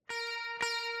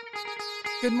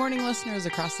Good morning, listeners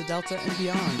across the Delta and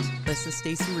beyond. This is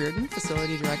Stacey Reardon,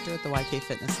 Facility Director at the YK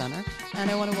Fitness Center,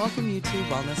 and I want to welcome you to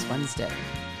Wellness Wednesday.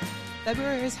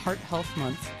 February is Heart Health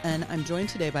Month, and I'm joined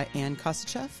today by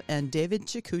Kosacheff and David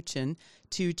Chakuchin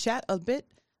to chat a bit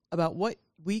about what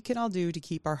we can all do to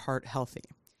keep our heart healthy.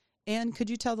 Anne, could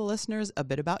you tell the listeners a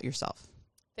bit about yourself?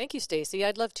 Thank you, Stacey.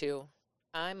 I'd love to.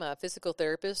 I'm a physical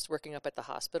therapist working up at the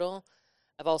hospital.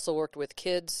 I've also worked with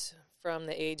kids from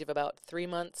the age of about 3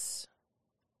 months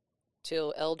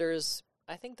till elders.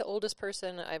 I think the oldest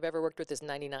person I've ever worked with is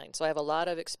 99. So I have a lot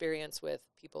of experience with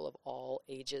people of all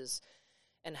ages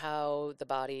and how the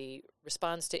body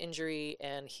responds to injury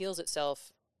and heals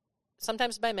itself,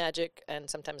 sometimes by magic and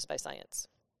sometimes by science.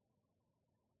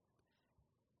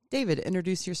 David,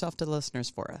 introduce yourself to the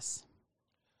listeners for us.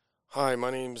 Hi,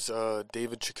 my name's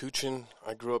David Chakuchin.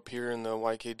 I grew up here in the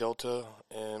YK Delta,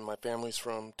 and my family's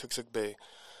from Tuxuk Bay.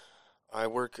 I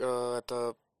work at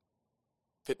the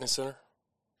fitness center.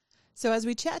 So as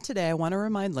we chat today, I want to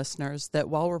remind listeners that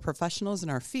while we're professionals in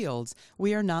our fields,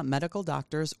 we are not medical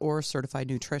doctors or certified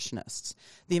nutritionists.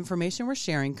 The information we're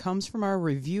sharing comes from our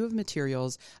review of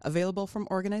materials available from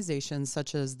organizations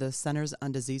such as the Centers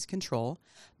on Disease Control,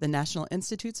 the National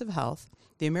Institutes of Health,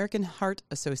 the American Heart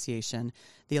Association,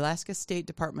 the Alaska State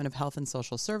Department of Health and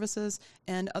Social Services,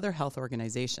 and other health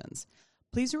organizations.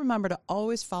 Please remember to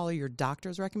always follow your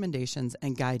doctor's recommendations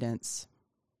and guidance.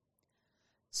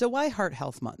 So why Heart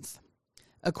Health Month?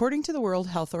 According to the World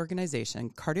Health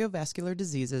Organization, cardiovascular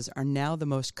diseases are now the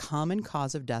most common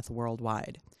cause of death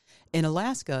worldwide. In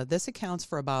Alaska, this accounts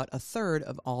for about a third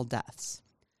of all deaths.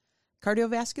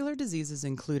 Cardiovascular diseases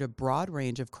include a broad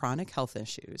range of chronic health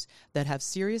issues that have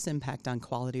serious impact on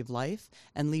quality of life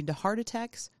and lead to heart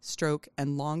attacks, stroke,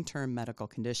 and long-term medical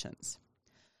conditions.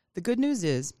 The good news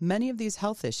is many of these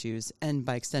health issues, and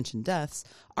by extension deaths,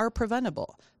 are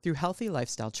preventable through healthy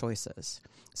lifestyle choices.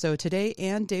 So today,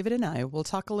 Anne, David, and I will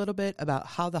talk a little bit about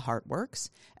how the heart works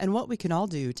and what we can all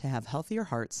do to have healthier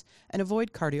hearts and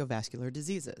avoid cardiovascular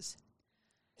diseases.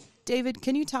 David,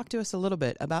 can you talk to us a little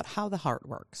bit about how the heart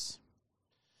works?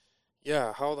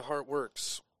 Yeah, how the heart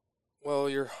works. Well,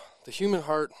 the human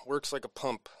heart works like a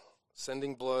pump,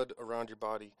 sending blood around your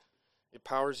body. It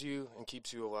powers you and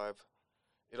keeps you alive.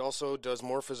 It also does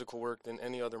more physical work than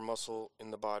any other muscle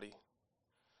in the body.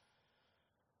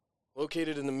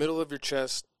 Located in the middle of your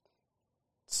chest,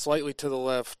 slightly to the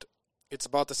left, it's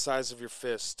about the size of your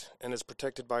fist and is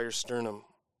protected by your sternum.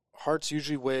 Hearts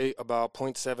usually weigh about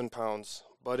 0.7 pounds,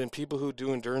 but in people who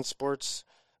do endurance sports,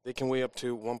 they can weigh up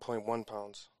to 1.1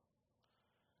 pounds.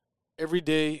 Every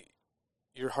day,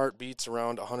 your heart beats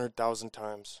around 100,000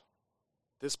 times.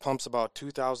 This pumps about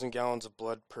 2,000 gallons of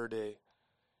blood per day.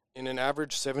 In an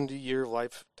average 70-year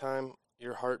lifetime,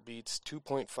 your heart beats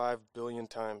 2.5 billion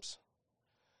times.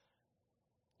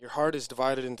 Your heart is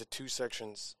divided into two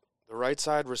sections. The right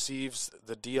side receives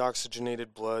the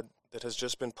deoxygenated blood that has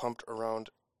just been pumped around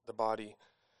the body.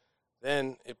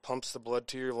 Then it pumps the blood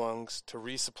to your lungs to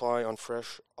resupply on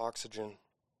fresh oxygen.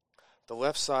 The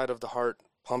left side of the heart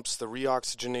pumps the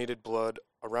reoxygenated blood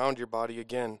around your body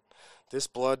again. This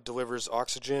blood delivers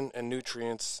oxygen and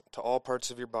nutrients to all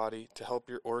parts of your body to help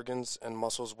your organs and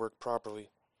muscles work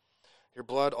properly. Your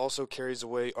blood also carries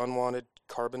away unwanted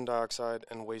carbon dioxide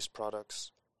and waste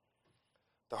products.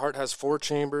 The heart has 4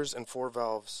 chambers and 4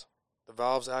 valves. The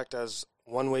valves act as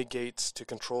one-way gates to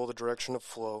control the direction of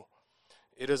flow.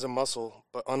 It is a muscle,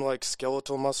 but unlike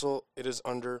skeletal muscle, it is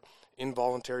under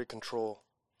involuntary control.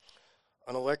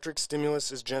 An electric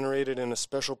stimulus is generated in a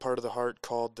special part of the heart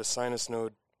called the sinus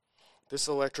node. This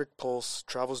electric pulse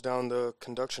travels down the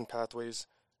conduction pathways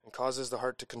and causes the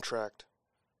heart to contract.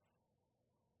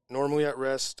 Normally at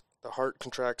rest, the heart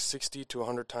contracts 60 to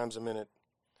 100 times a minute.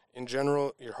 In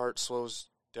general, your heart slows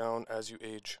down as you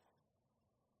age.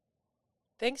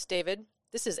 Thanks, David.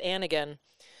 This is Anne again.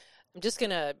 I'm just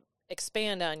going to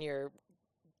expand on your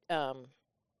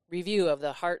review of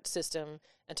the heart system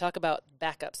and talk about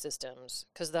backup systems,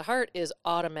 because the heart is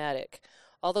automatic.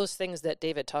 All those things that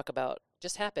David talked about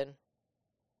just happen.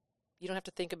 You don't have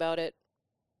to think about it.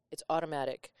 It's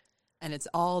automatic. And it's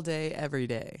all day, every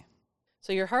day.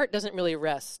 So your heart doesn't really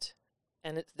rest,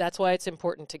 and that's why it's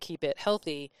important to keep it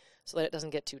healthy so that it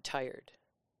doesn't get too tired.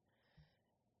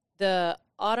 The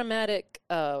automatic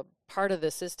part of the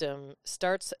system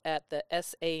starts at the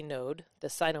SA node, the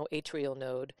sinoatrial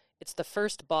node. It's the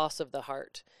first boss of the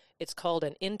heart. It's called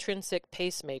an intrinsic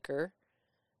pacemaker.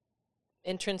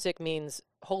 Intrinsic means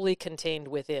wholly contained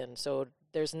within, so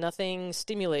there's nothing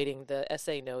stimulating the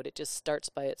SA node. It just starts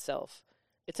by itself.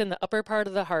 It's in the upper part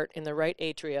of the heart in the right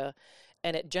atria,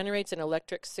 and it generates an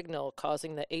electric signal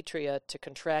causing the atria to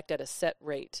contract at a set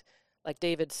rate. Like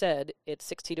David said, it's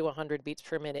 60 to 100 beats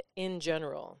per minute in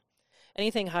general.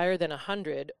 Anything higher than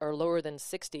 100 or lower than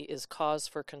 60 is cause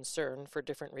for concern for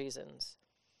different reasons.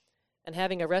 And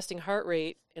having a resting heart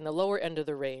rate in the lower end of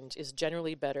the range is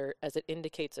generally better, as it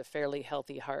indicates a fairly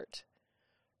healthy heart.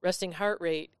 Resting heart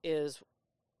rate is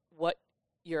what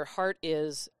your heart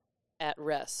is at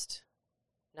rest.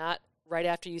 Not right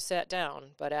after you sat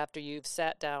down, but after you've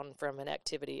sat down from an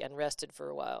activity and rested for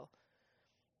a while.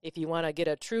 If you want to get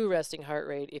a true resting heart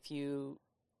rate, if you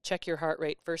check your heart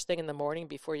rate first thing in the morning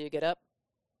before you get up,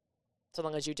 so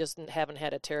long as you just haven't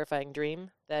had a terrifying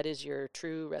dream, that is your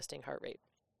true resting heart rate.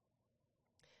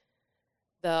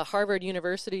 The Harvard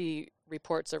University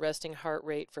reports a resting heart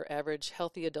rate for average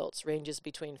healthy adults ranges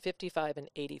between 55 and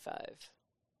 85.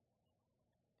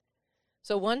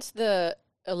 So once the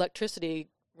electricity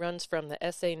runs from the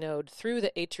SA node through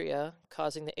the atria,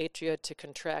 causing the atria to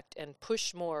contract and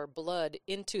push more blood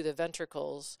into the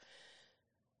ventricles,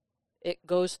 it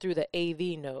goes through the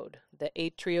AV node, the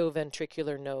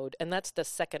atrioventricular node, and that's the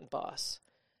second boss.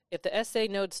 If the SA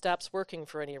node stops working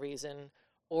for any reason,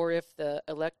 or if the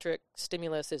electric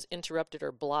stimulus is interrupted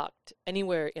or blocked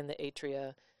anywhere in the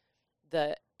atria,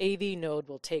 the AV node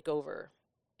will take over.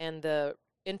 And the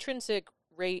intrinsic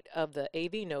rate of the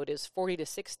AV node is 40 to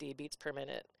 60 beats per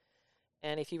minute.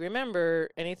 And if you remember,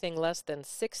 anything less than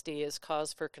 60 is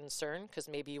cause for concern, because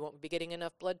maybe you won't be getting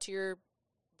enough blood to your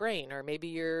brain, or maybe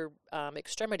your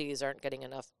extremities aren't getting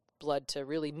enough blood to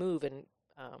really move and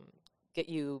get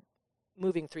you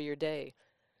moving through your day.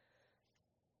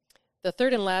 The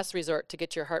third and last resort to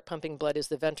get your heart pumping blood is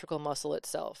the ventricle muscle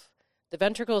itself. The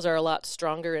ventricles are a lot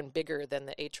stronger and bigger than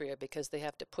the atria because they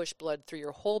have to push blood through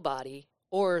your whole body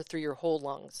or through your whole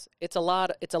lungs. It's a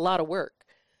lot of work.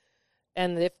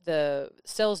 And if the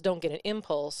cells don't get an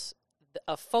impulse,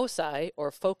 a foci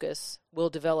or focus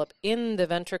will develop in the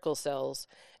ventricle cells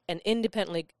and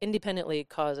independently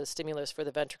cause a stimulus for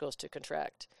the ventricles to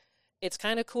contract. It's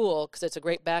kind of cool because it's a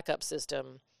great backup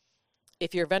system.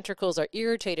 If your ventricles are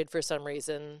irritated for some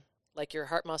reason, like your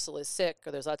heart muscle is sick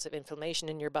or there's lots of inflammation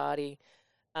in your body,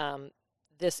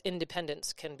 this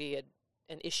independence can be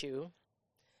an issue.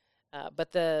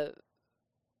 But the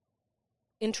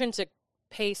intrinsic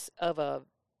pace of a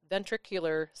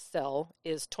ventricular cell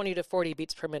is 20 to 40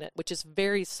 beats per minute, which is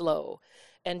very slow.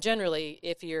 And generally,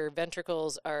 if your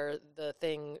ventricles are the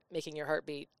thing making your heart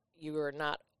beat, you are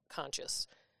not conscious.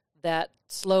 That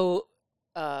slow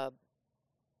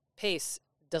pace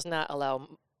does not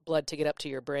allow blood to get up to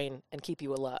your brain and keep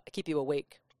you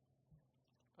awake.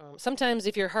 Sometimes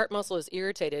if your heart muscle is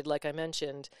irritated, like I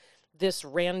mentioned, this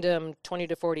random 20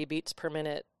 to 40 beats per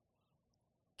minute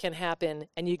can happen,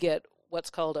 and you get what's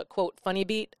called a, quote, funny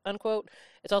beat, unquote.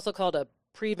 It's also called a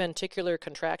preventricular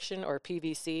contraction, or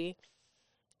PVC.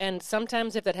 And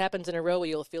sometimes if that happens in a row,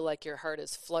 you'll feel like your heart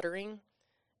is fluttering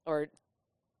or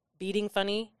beating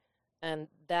funny, and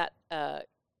that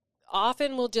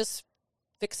often will just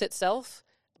fix itself.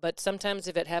 But sometimes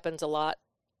if it happens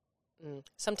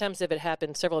if it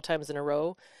happens several times in a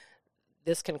row,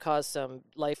 this can cause some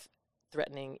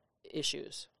life-threatening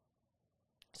issues.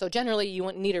 So generally,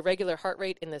 you need a regular heart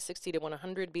rate in the 60 to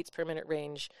 100 beats per minute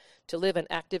range to live an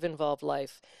active, involved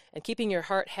life. And keeping your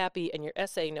heart happy and your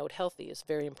SA node healthy is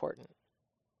very important.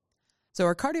 So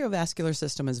our cardiovascular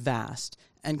system is vast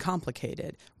and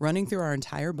complicated, running through our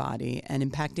entire body and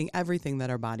impacting everything that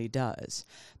our body does.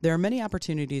 There are many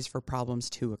opportunities for problems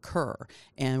to occur,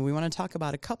 and we want to talk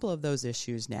about a couple of those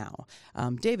issues now.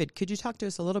 David, could you talk to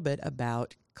us a little bit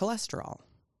about cholesterol?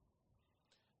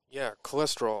 Yeah,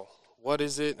 cholesterol. What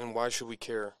is it and why should we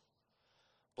care?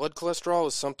 Blood cholesterol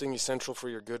is something essential for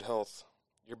your good health.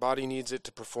 Your body needs it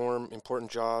to perform important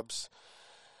jobs.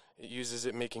 It uses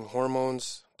it making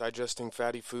hormones, digesting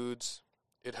fatty foods.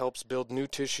 It helps build new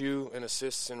tissue and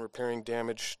assists in repairing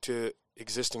damage to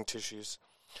existing tissues.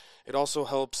 It also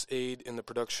helps aid in the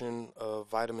production of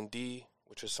vitamin D,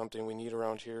 which is something we need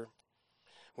around here.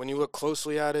 When you look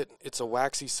closely at it, it's a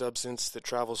waxy substance that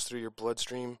travels through your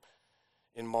bloodstream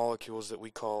in molecules that we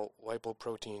call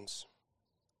lipoproteins.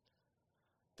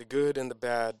 The good and the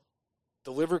bad.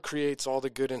 The liver creates all the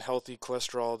good and healthy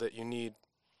cholesterol that you need.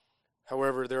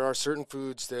 However, there are certain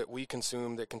foods that we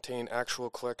consume that contain actual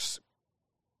cholesterol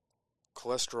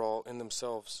in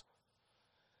themselves.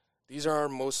 These are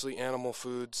mostly animal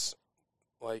foods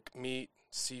like meat,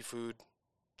 seafood,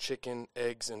 chicken,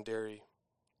 eggs, and dairy.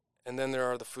 And then there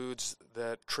are the foods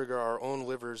that trigger our own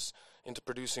livers into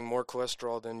producing more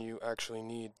cholesterol than you actually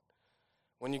need.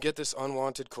 When you get this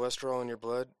unwanted cholesterol in your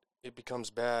blood, it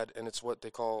becomes bad, and it's what they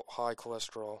call high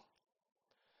cholesterol.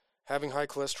 Having high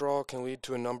cholesterol can lead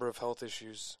to a number of health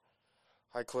issues.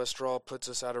 High cholesterol puts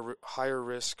us at a higher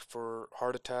risk for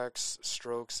heart attacks,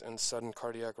 strokes, and sudden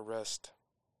cardiac arrest.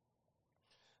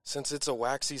 Since it's a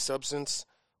waxy substance,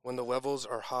 when the levels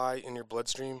are high in your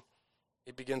bloodstream,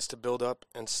 it begins to build up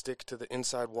and stick to the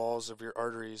inside walls of your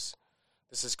arteries.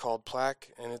 This is called plaque,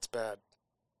 and it's bad.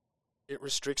 It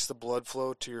restricts the blood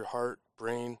flow to your heart,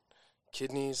 brain,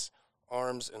 kidneys,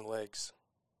 arms, and legs.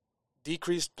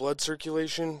 Decreased blood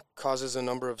circulation causes a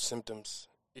number of symptoms.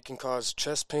 It can cause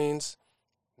chest pains,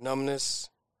 numbness,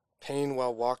 pain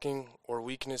while walking, or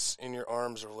weakness in your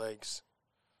arms or legs.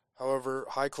 However,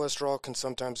 high cholesterol can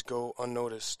sometimes go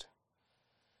unnoticed.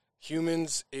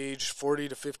 Humans aged 40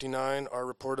 to 59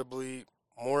 are reportedly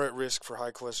more at risk for high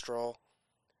cholesterol,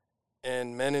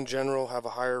 and men in general have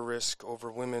a higher risk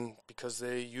over women because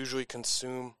they usually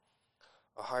consume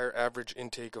a higher average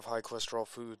intake of high cholesterol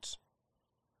foods.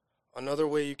 Another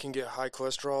way you can get high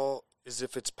cholesterol is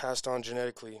if it's passed on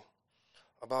genetically.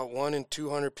 About 1 in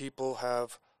 200 people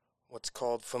have what's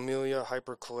called familial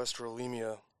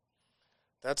hypercholesterolemia.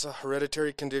 That's a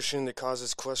hereditary condition that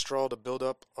causes cholesterol to build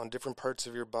up on different parts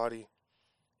of your body.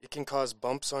 It can cause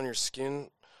bumps on your skin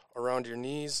around your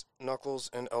knees, knuckles,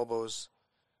 and elbows.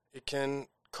 It can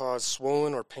cause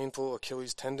swollen or painful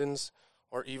Achilles tendons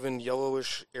or even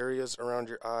yellowish areas around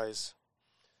your eyes.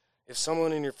 If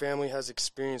someone in your family has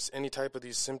experienced any type of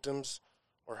these symptoms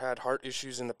or had heart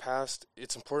issues in the past,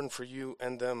 it's important for you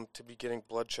and them to be getting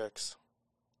blood checks.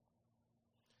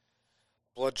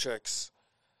 Blood checks.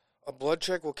 A blood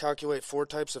check will calculate 4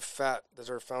 types of fat that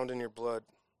are found in your blood.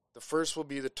 The first will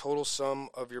be the total sum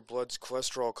of your blood's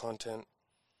cholesterol content.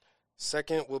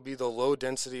 Second will be the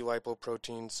low-density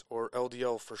lipoproteins, or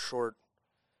LDL for short.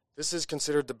 This is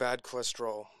considered the bad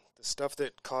cholesterol, the stuff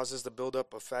that causes the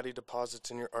buildup of fatty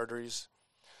deposits in your arteries.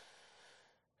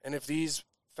 And if these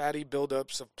fatty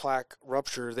buildups of plaque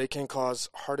rupture, they can cause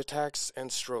heart attacks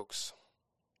and strokes.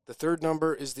 The third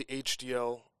number is the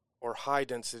HDL, or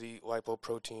high-density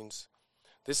lipoproteins.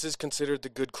 This is considered the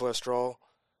good cholesterol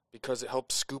because it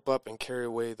helps scoop up and carry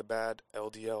away the bad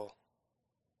LDL.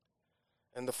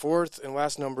 And the fourth and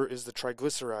last number is the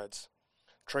triglycerides.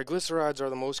 Triglycerides are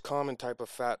the most common type of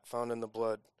fat found in the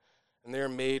blood, and they are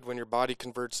made when your body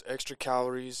converts extra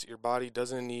calories your body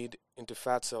doesn't need into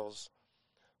fat cells.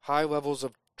 High levels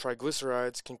of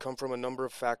triglycerides can come from a number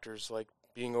of factors like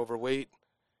being overweight,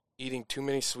 eating too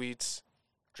many sweets,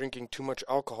 drinking too much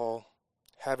alcohol,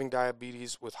 having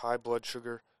diabetes with high blood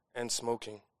sugar, and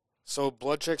smoking. So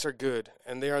blood checks are good,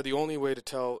 and they are the only way to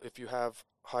tell if you have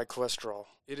high cholesterol.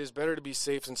 It is better to be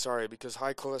safe than sorry because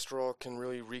high cholesterol can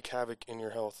really wreak havoc in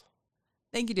your health.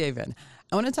 Thank you, David.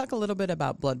 I want to talk a little bit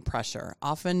about blood pressure,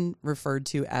 often referred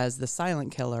to as the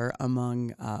silent killer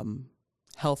among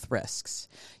health risks.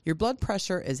 Your blood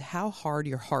pressure is how hard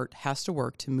your heart has to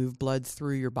work to move blood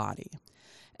through your body.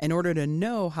 In order to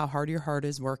know how hard your heart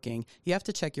is working, you have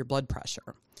to check your blood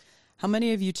pressure. How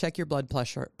many of you check your blood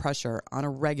pressure on a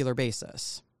regular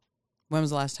basis? When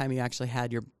was the last time you actually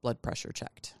had your blood pressure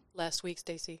checked? Last week,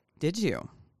 Stacey. Did you?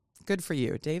 Good for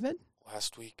you. David?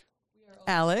 Last week.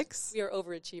 Alex? We are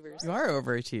overachievers. You are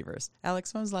overachievers.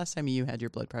 Alex, when was the last time you had your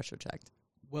blood pressure checked?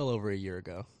 Well over a year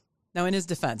ago. Now, in his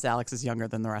defense, Alex is younger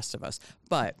than the rest of us,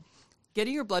 but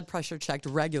getting your blood pressure checked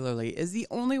regularly is the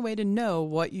only way to know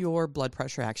what your blood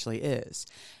pressure actually is.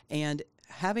 And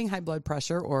having high blood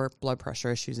pressure or blood pressure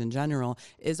issues in general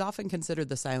is often considered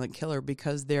the silent killer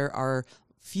because there are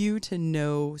few to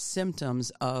no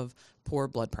symptoms of poor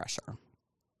blood pressure.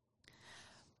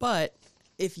 But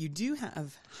if you do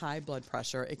have high blood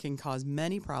pressure, it can cause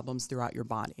many problems throughout your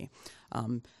body.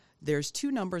 There's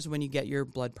 2 numbers when you get your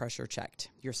blood pressure checked,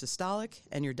 your systolic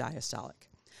and your diastolic.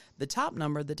 The top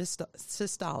number, the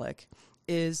systolic,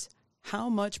 is how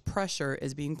much pressure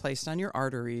is being placed on your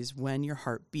arteries when your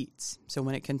heart beats, so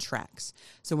when it contracts.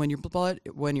 So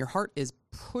when your heart is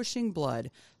pushing blood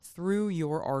through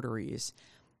your arteries,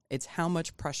 it's how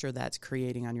much pressure that's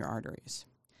creating on your arteries.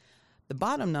 The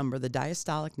bottom number, the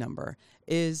diastolic number,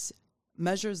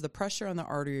 measures the pressure on the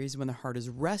arteries when the heart is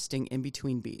resting in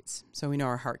between beats. So we know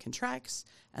our heart contracts,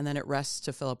 and then it rests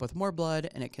to fill up with more blood,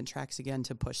 and it contracts again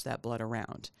to push that blood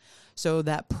around. So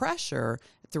that pressure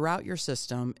throughout your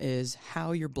system is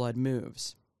how your blood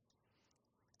moves.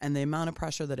 And the amount of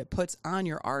pressure that it puts on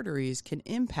your arteries can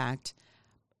impact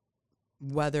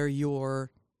whether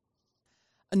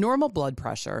a normal blood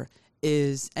pressure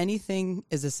is a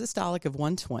systolic of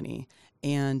 120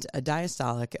 and a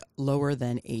diastolic lower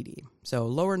than 80. So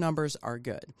lower numbers are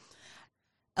good.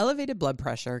 Elevated blood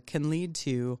pressure can lead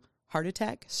to heart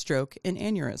attack, stroke, and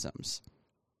aneurysms.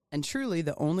 And truly,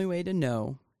 the only way to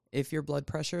know if your blood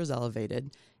pressure is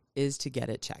elevated is to get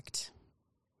it checked.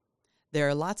 There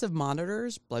are lots of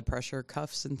monitors, blood pressure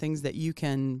cuffs, and things that you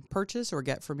can purchase or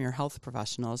get from your health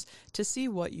professionals to see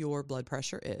what your blood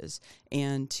pressure is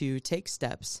and to take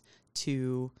steps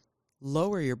to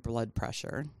lower your blood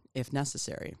pressure if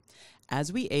necessary.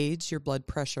 As we age, your blood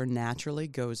pressure naturally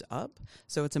goes up,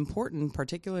 so it's important,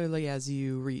 particularly as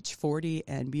you reach 40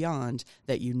 and beyond,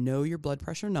 that you know your blood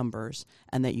pressure numbers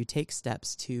and that you take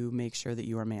steps to make sure that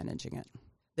you are managing it.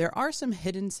 There are some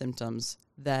hidden symptoms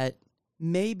that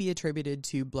may be attributed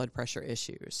to blood pressure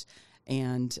issues.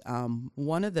 And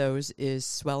one of those is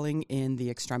swelling in the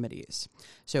extremities.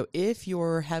 So if you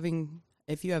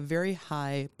have very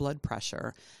high blood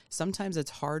pressure, sometimes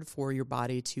it's hard for your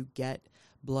body to get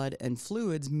blood and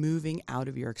fluids moving out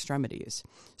of your extremities.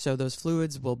 So those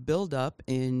fluids will build up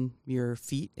in your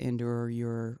feet and or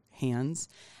your hands,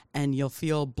 and you'll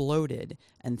feel bloated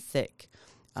and thick.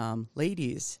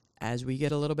 Ladies, as we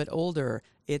get a little bit older,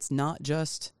 it's not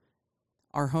just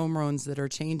our hormones that are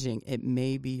changing. It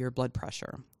may be your blood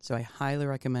pressure. So I highly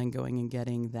recommend going and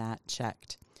getting that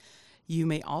checked. You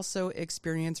may also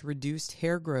experience reduced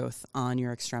hair growth on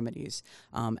your extremities.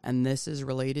 And this is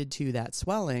related to that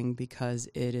swelling because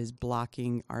it is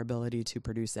blocking our ability to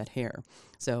produce that hair.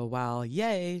 So while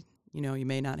you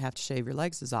may not have to shave your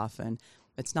legs as often,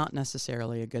 it's not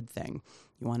necessarily a good thing.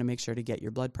 You want to make sure to get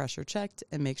your blood pressure checked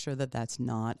and make sure that that's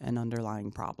not an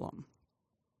underlying problem.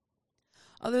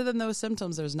 Other than those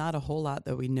symptoms, there's not a whole lot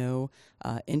that we know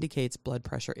indicates blood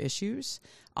pressure issues.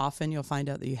 Often you'll find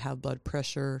out that you have blood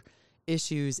pressure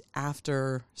issues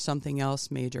after something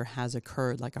else major has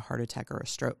occurred, like a heart attack or a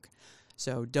stroke.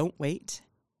 So don't wait.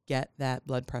 Get that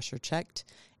blood pressure checked,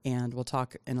 and we'll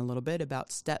talk in a little bit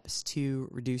about steps to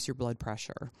reduce your blood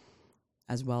pressure,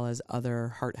 as well as other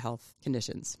heart health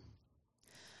conditions.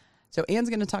 So Anne's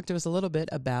going to talk to us a little bit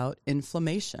about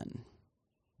inflammation.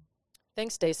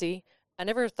 Thanks, Stacey. I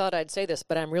never thought I'd say this,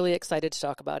 but I'm really excited to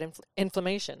talk about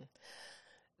inflammation.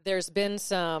 There's been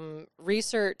some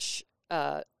research,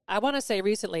 I want to say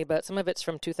recently, but some of it's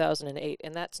from 2008,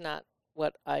 and that's not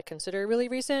what I consider really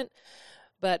recent.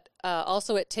 But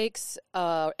also it takes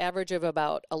an average of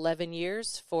about 11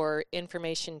 years for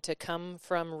information to come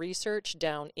from research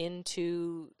down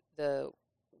into the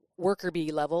worker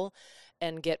bee level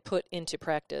and get put into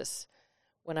practice.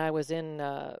 When I was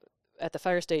at the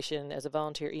fire station as a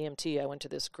volunteer EMT, I went to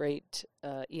this great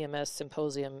EMS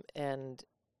symposium and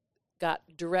got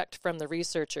direct from the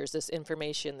researchers this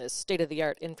information, this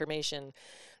state-of-the-art information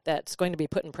that's going to be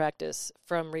put in practice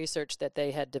from research that they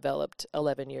had developed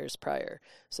 11 years prior.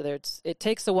 So it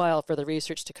takes a while for the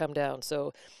research to come down.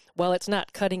 So while it's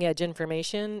not cutting-edge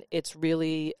information, it's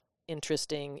really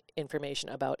interesting information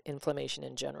about inflammation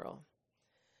in general.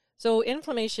 So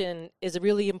inflammation is a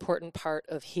really important part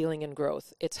of healing and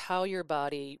growth. It's how your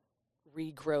body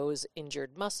regrows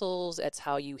injured muscles. It's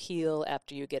how you heal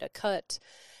after you get a cut.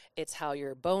 It's how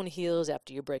your bone heals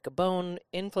after you break a bone.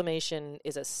 Inflammation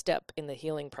is a step in the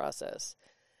healing process.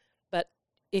 But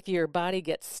if your body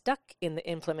gets stuck in the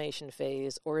inflammation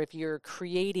phase, or if you're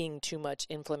creating too much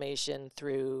inflammation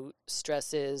through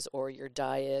stresses or your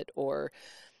diet or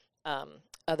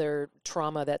other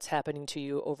trauma that's happening to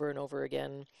you over and over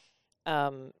again,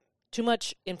 too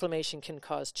much inflammation can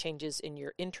cause changes in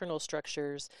your internal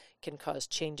structures, can cause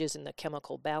changes in the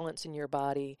chemical balance in your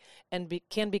body, and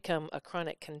can become a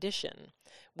chronic condition,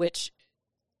 which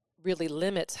really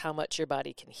limits how much your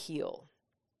body can heal.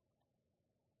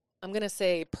 I'm going to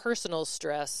say personal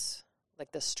stress,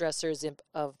 like the stressors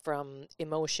from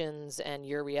emotions and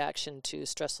your reaction to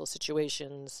stressful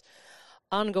situations.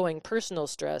 Ongoing personal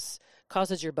stress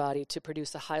causes your body to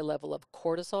produce a high level of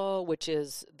cortisol, which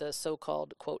is the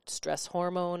so-called, quote, stress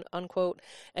hormone, unquote.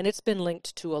 And it's been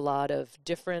linked to a lot of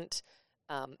different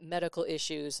medical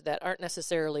issues that aren't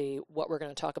necessarily what we're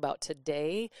going to talk about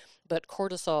today, but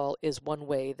cortisol is one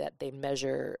way that they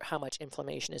measure how much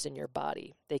inflammation is in your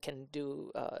body. They can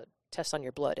do tests on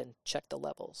your blood and check the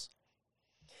levels.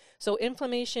 So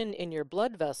inflammation in your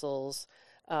blood vessels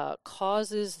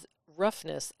causes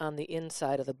roughness on the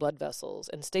inside of the blood vessels.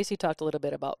 And Stacey talked a little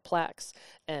bit about plaques,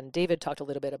 and David talked a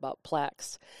little bit about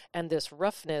plaques. And this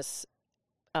roughness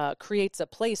creates a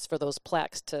place for those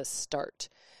plaques to start.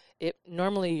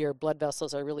 Normally your blood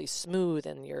vessels are really smooth,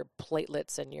 and your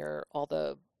platelets and all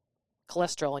the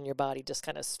cholesterol in your body just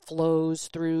kind of flows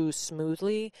through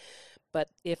smoothly.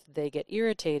 But if they get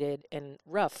irritated and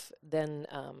rough, then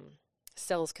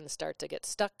cells can start to get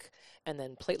stuck, and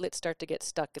then platelets start to get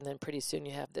stuck, and then pretty soon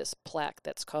you have this plaque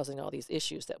that's causing all these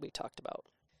issues that we talked about.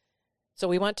 So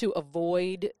we want to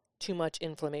avoid too much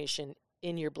inflammation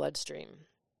in your bloodstream.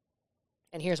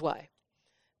 And here's why.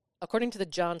 According to the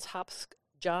Johns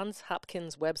Johns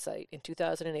Hopkins website in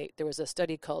 2008, there was a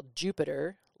study called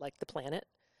Jupiter, like the planet,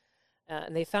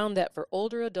 and they found that for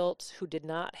older adults who did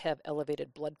not have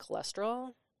elevated blood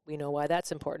cholesterol, we know why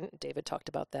that's important. David talked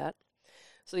about that.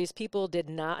 So these people did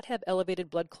not have elevated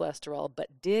blood cholesterol,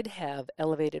 but did have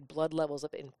elevated blood levels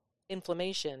of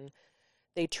inflammation.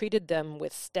 They treated them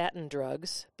with statin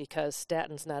drugs because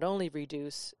statins not only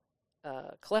reduce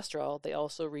cholesterol, they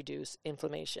also reduce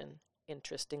inflammation,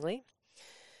 interestingly.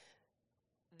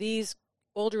 These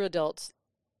older adults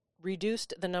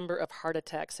reduced the number of heart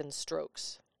attacks and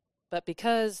strokes. But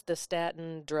because the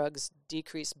statin drugs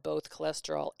decrease both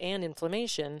cholesterol and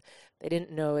inflammation, they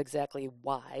didn't know exactly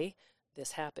why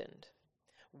this happened.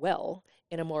 Well,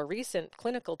 in a more recent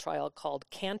clinical trial called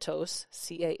CANTOS,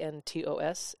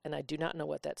 C-A-N-T-O-S, and I do not know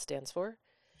what that stands for,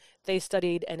 they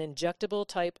studied an injectable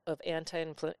type of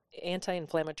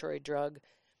anti-inflammatory drug,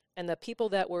 and the people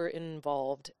that were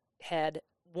involved had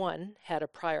a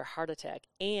prior heart attack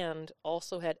and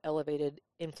also had elevated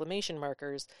inflammation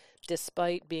markers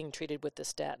despite being treated with the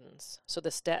statins. So the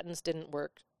statins didn't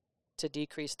work to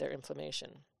decrease their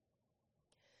inflammation.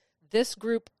 This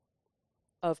group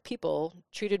of people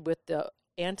treated with the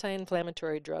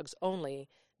anti-inflammatory drugs only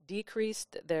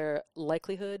decreased their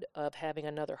likelihood of having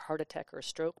another heart attack or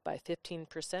stroke by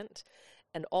 15%,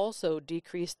 and also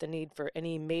decreased the need for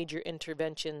any major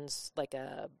interventions like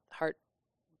a heart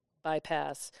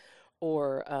bypass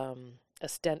or a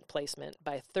stent placement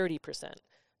by 30%.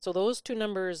 So those two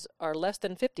numbers are less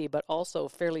than 50, but also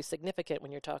fairly significant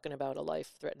when you're talking about a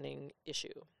life-threatening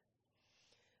issue.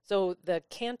 So the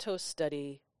CANTOS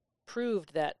study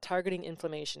proved that targeting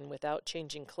inflammation without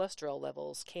changing cholesterol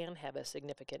levels can have a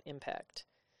significant impact.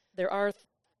 There are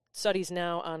studies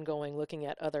now ongoing looking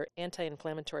at other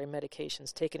anti-inflammatory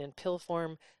medications taken in pill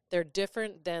form. They're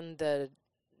different than the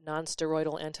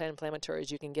non-steroidal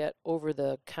anti-inflammatories you can get over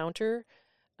the counter,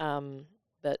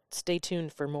 but stay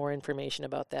tuned for more information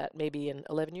about that, maybe in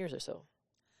 11 years or so.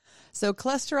 So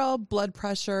cholesterol, blood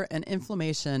pressure, and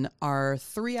inflammation are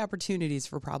three opportunities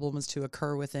for problems to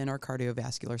occur within our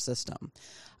cardiovascular system.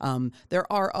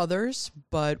 There are others,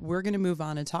 but we're going to move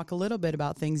on and talk a little bit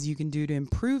about things you can do to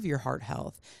improve your heart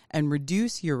health and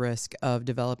reduce your risk of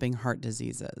developing heart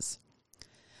diseases.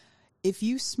 If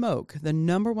you smoke, the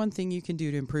number one thing you can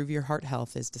do to improve your heart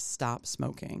health is to stop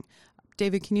smoking.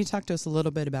 David, can you talk to us a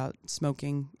little bit about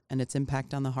smoking and its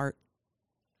impact on the heart?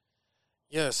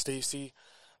 Yeah, Stacey.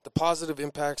 The positive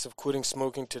impacts of quitting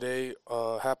smoking today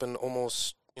happen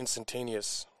almost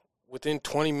instantaneous. Within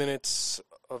 20 minutes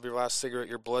of your last cigarette,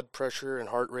 your blood pressure and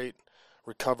heart rate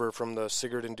recover from the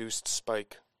cigarette-induced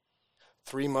spike.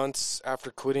 3 months after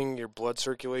quitting, your blood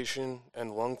circulation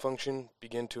and lung function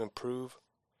begin to improve.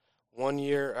 1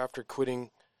 year after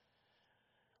quitting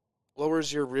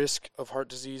lowers your risk of heart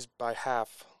disease by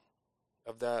half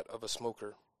of that of a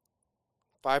smoker.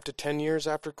 5 to 10 years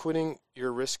after quitting,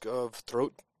 your risk of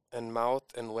throat and mouth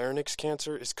and larynx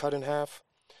cancer is cut in half,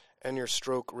 and your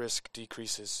stroke risk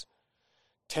decreases.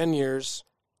 10 years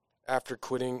after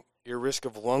quitting, your risk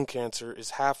of lung cancer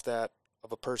is half that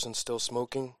of a person still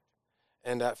smoking,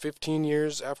 and at 15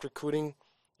 years after quitting,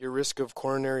 your risk of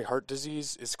coronary heart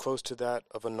disease is close to that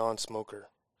of a non-smoker.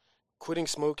 Quitting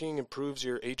smoking improves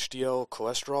your HDL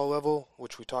cholesterol level,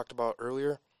 which we talked about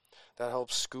earlier. That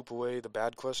helps scoop away the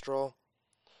bad cholesterol.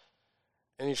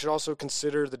 And you should also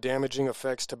consider the damaging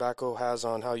effects tobacco has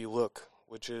on how you look,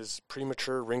 which is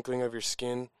premature wrinkling of your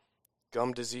skin,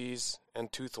 gum disease,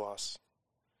 and tooth loss.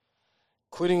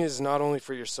 Quitting is not only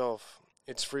for yourself,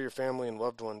 it's for your family and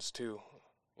loved ones too.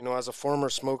 You know, as a former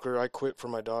smoker, I quit for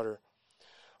my daughter.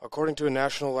 According to the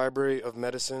National Library of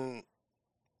Medicine,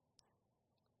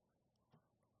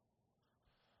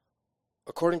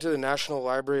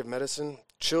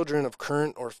 children of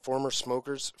current or former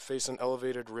smokers face an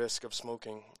elevated risk of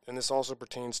smoking, and this also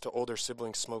pertains to older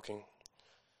siblings smoking.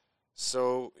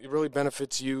 So it really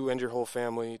benefits you and your whole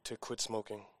family to quit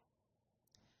smoking.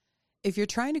 If you're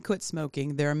trying to quit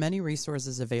smoking, there are many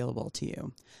resources available to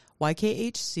you.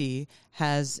 YKHC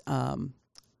has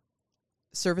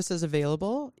services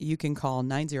available. You can call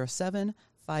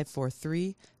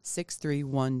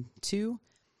 907-543-6312,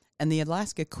 and the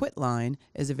Alaska Quit line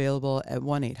is available at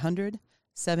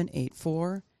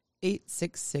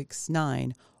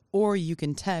 1-800-784-8669, or you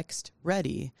can text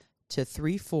READY to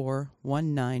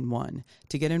 34191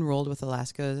 to get enrolled with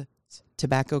Alaska's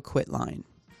Tobacco Quit line.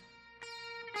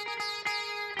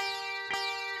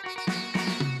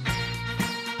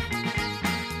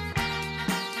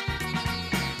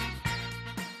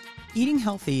 Eating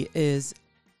healthy is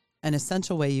an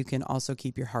essential way you can also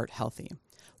keep your heart healthy.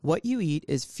 What you eat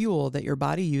is fuel that your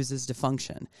body uses to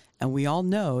function, and we all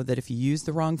know that if you use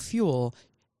the wrong fuel,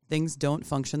 things don't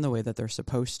function the way that they're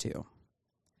supposed to.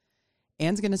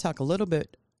 Anne's going to talk a little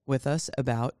bit with us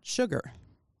about sugar.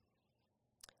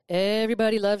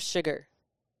 Everybody loves sugar.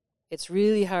 It's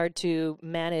really hard to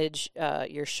manage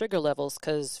your sugar levels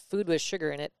because food with sugar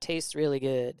in it tastes really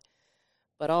good.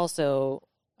 But also,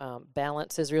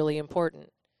 balance is really important.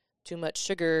 Too much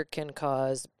sugar can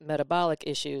cause metabolic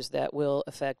issues that will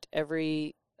affect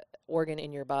every organ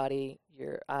in your body,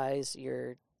 your eyes,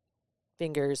 your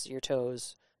fingers, your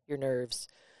toes, your nerves.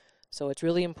 So it's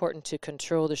really important to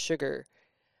control the sugar.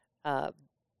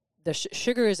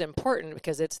 Sugar is important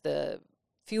because it's the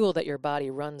fuel that your body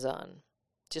runs on.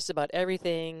 Just about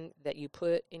everything that you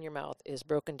put in your mouth is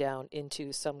broken down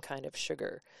into some kind of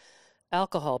sugar.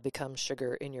 Alcohol becomes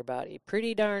sugar in your body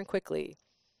pretty darn quickly.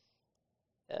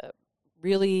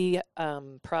 Really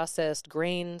processed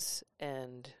grains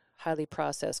and highly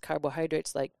processed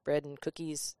carbohydrates like bread and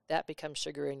cookies, that becomes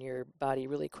sugar in your body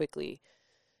really quickly.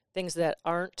 Things that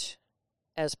aren't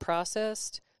as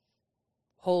processed,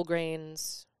 whole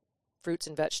grains, fruits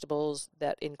and vegetables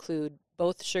that include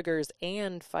both sugars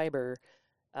and fiber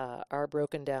are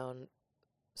broken down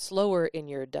slower in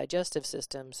your digestive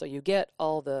system, so you get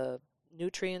all the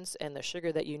nutrients and the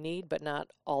sugar that you need, but not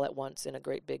all at once in a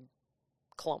great big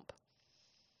clump.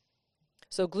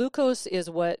 So glucose is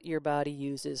what your body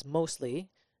uses mostly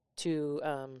to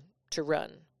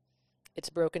run. It's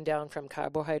broken down from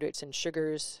carbohydrates and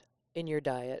sugars in your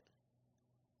diet.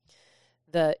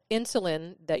 The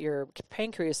insulin that your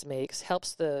pancreas makes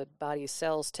helps the body's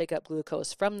cells take up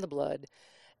glucose from the blood,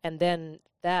 and then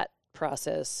that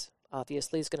process,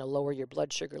 obviously, is going to lower your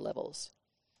blood sugar levels.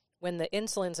 When the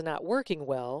insulin's not working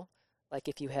well, like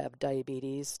if you have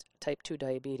diabetes, type 2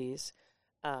 diabetes,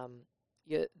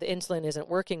 the insulin isn't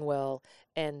working well,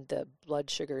 and the blood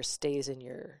sugar stays in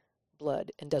your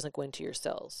blood and doesn't go into your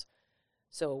cells.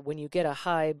 So when you get a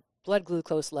high blood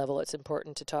glucose level, it's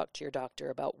important to talk to your doctor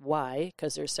about why,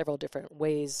 because there's several different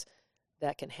ways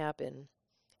that can happen,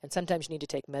 and sometimes you need to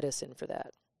take medicine for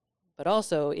that. But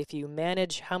also, if you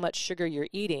manage how much sugar you're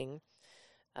eating,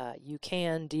 you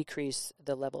can decrease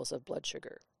the levels of blood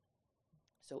sugar.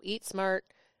 So eat smart,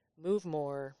 move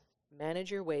more,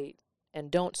 manage your weight, and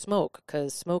don't smoke,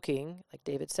 because smoking, like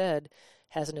David said,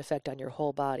 has an effect on your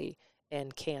whole body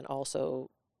and can also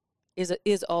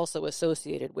is also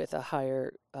associated with a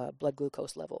higher blood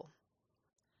glucose level.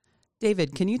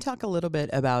 David, can you talk a little bit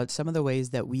about some of the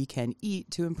ways that we can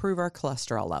eat to improve our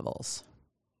cholesterol levels?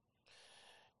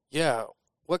 Yeah,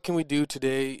 what can we do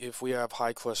today if we have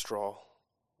high cholesterol?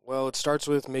 Well, it starts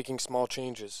with making small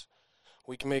changes.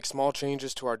 We can make small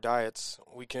changes to our diets.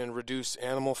 We can reduce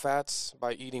animal fats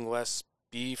by eating less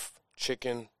beef,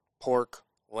 chicken, pork,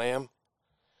 lamb.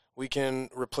 We can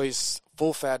replace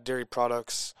full-fat dairy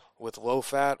products with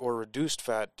low-fat or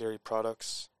reduced-fat dairy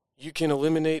products. You can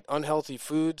eliminate unhealthy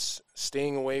foods,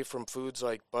 staying away from foods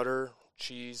like butter,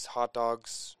 cheese, hot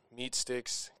dogs, meat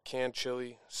sticks, canned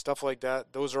chili, stuff like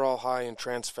that. Those are all high in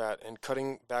trans fat, and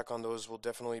cutting back on those will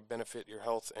definitely benefit your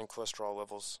health and cholesterol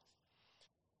levels.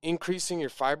 Increasing your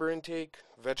fiber intake,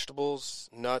 vegetables,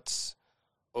 nuts,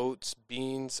 oats,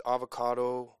 beans,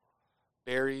 avocado,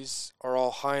 berries are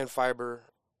all high in fiber,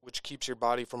 which keeps your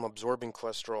body from absorbing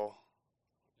cholesterol.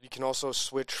 You can also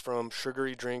switch from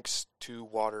sugary drinks to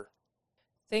water.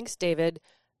 Thanks, David.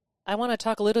 I want to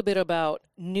talk a little bit about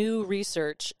new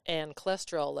research and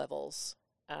cholesterol levels.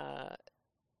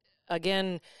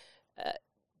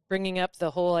 Bringing up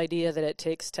the whole idea that it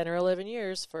takes 10 or 11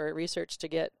 years for research to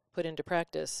get put into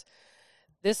practice.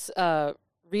 This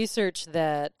research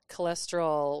that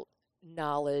cholesterol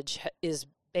knowledge is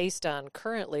based on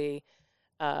currently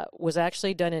was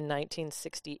actually done in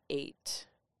 1968,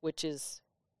 which is,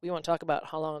 we won't talk about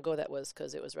how long ago that was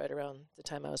because it was right around the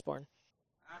time I was born.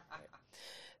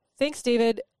 Thanks,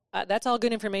 David. That's all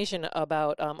good information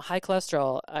about high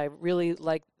cholesterol. I really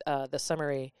like the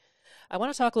summary. I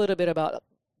want to talk a little bit about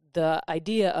the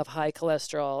idea of high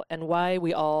cholesterol and why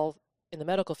we all in the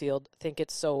medical field think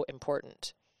it's so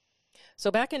important. So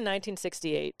back in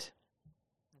 1968,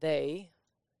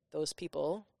 those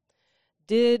people,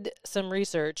 did some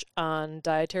research on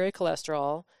dietary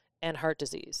cholesterol and heart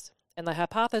disease. And the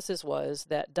hypothesis was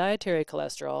that dietary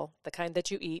cholesterol, the kind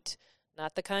that you eat,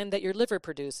 not the kind that your liver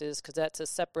produces, because that's a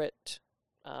separate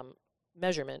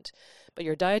measurement, but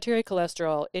your dietary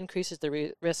cholesterol increases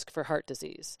the risk for heart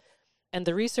disease. And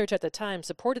the research at the time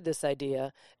supported this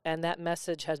idea, and that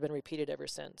message has been repeated ever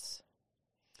since.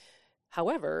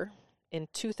 However, in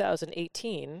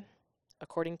 2018,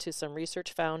 according to some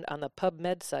research found on the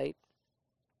PubMed site,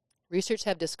 researchers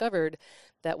have discovered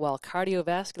that while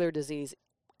cardiovascular disease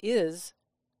is,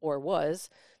 or was,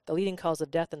 the leading cause of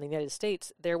death in the United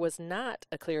States, there was not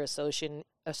a clear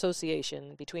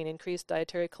association between increased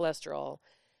dietary cholesterol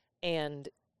and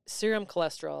serum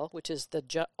cholesterol, which is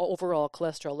the overall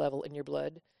cholesterol level in your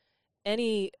blood,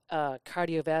 any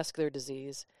cardiovascular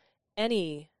disease,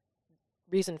 any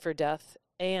reason for death,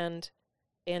 and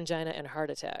angina and heart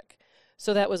attack.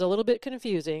 So that was a little bit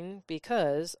confusing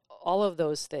because all of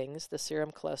those things, the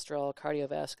serum cholesterol,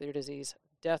 cardiovascular disease,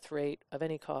 death rate of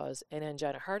any cause, and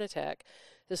angina heart attack,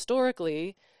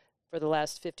 historically, for the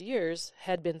last 50 years,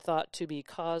 had been thought to be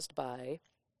caused by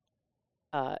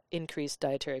increased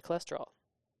dietary cholesterol.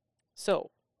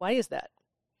 So, why is that?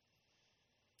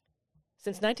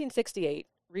 Since 1968,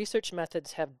 research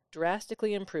methods have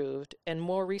drastically improved, and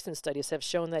more recent studies have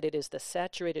shown that it is the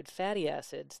saturated fatty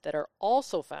acids that are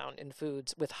also found in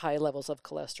foods with high levels of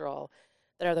cholesterol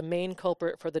that are the main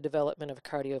culprit for the development of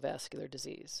cardiovascular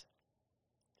disease.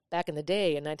 Back in the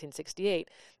day, in 1968,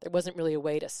 there wasn't really a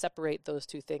way to separate those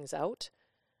two things out,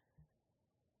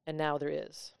 and now there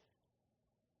is.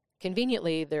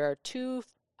 Conveniently, there are two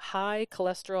high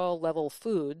cholesterol level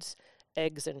foods,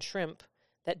 eggs and shrimp,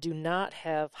 that do not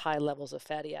have high levels of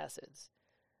fatty acids.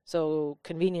 So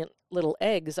convenient little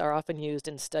eggs are often used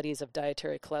in studies of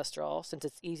dietary cholesterol, since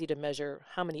it's easy to measure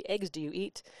how many eggs do you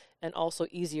eat, and also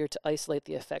easier to isolate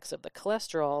the effects of the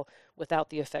cholesterol without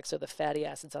the effects of the fatty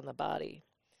acids on the body.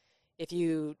 If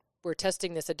you were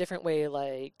testing this a different way,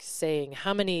 like saying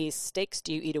how many steaks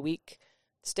do you eat a week,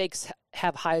 steaks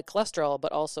have high cholesterol,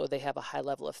 but also they have a high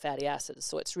level of fatty acids.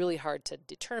 So it's really hard to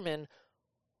determine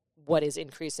what is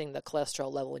increasing the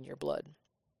cholesterol level in your blood.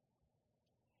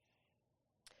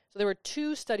 So there were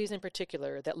two studies in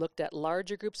particular that looked at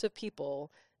larger groups of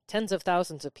people, tens of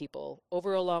thousands of people,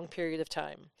 over a long period of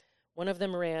time. One of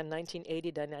them ran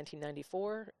 1980 to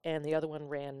 1994, and the other one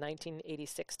ran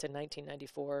 1986 to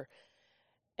 1994.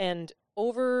 And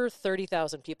over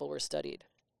 30,000 people were studied.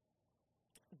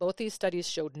 Both these studies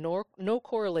showed no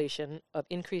correlation of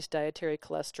increased dietary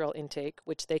cholesterol intake,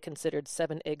 which they considered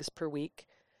 7 eggs per week,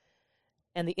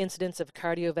 and the incidence of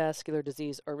cardiovascular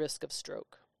disease or risk of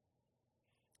stroke.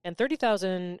 And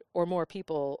 30,000 or more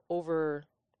people over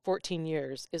 14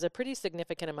 years is a pretty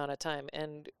significant amount of time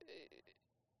and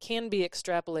can be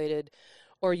extrapolated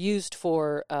or used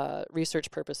for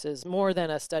research purposes more than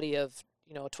a study of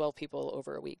 12 people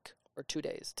over a week or 2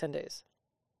 days, 10 days.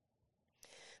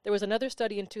 There was another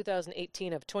study in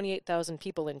 2018 of 28,000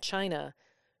 people in China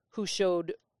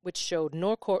which showed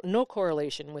no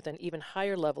correlation with an even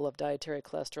higher level of dietary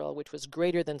cholesterol, which was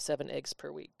greater than 7 eggs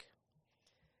per week.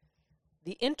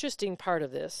 The interesting part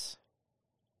of this,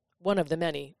 one of the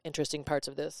many interesting parts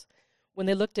of this, when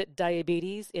they looked at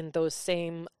diabetes in those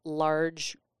same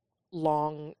large,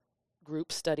 long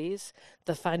group studies,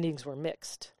 the findings were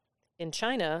mixed. In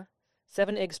China,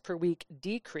 7 eggs per week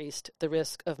decreased the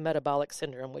risk of metabolic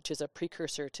syndrome, which is a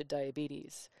precursor to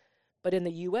diabetes. But in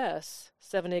the U.S.,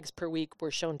 7 eggs per week were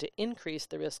shown to increase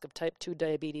the risk of type 2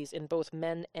 diabetes in both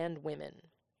men and women.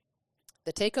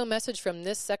 The take-home message from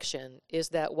this section is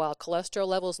that while cholesterol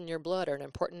levels in your blood are an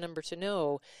important number to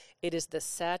know, it is the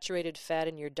saturated fat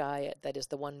in your diet that is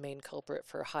the one main culprit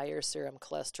for higher serum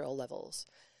cholesterol levels.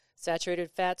 Saturated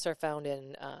fats are found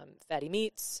in fatty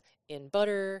meats, in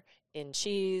butter, in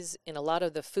cheese, in a lot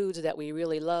of the foods that we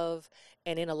really love,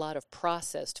 and in a lot of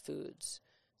processed foods.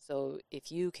 So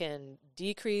if you can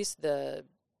decrease the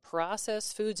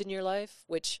processed foods in your life,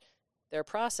 which they're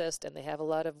processed and they have a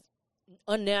lot of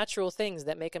unnatural things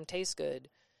that make them taste good,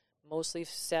 mostly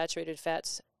saturated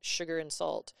fats, sugar, and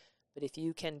salt. But if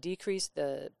you can decrease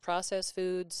the processed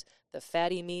foods, the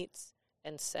fatty meats,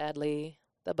 and sadly,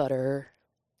 the butter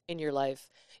in your life,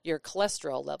 your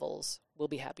cholesterol levels will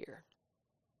be happier.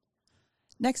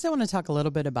 Next, I want to talk a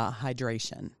little bit about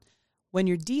hydration. When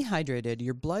you're dehydrated,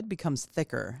 your blood becomes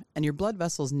thicker and your blood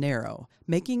vessels narrow,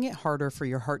 making it harder for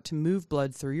your heart to move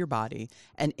blood through your body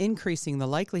and increasing the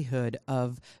likelihood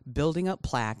of building up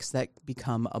plaques that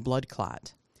become a blood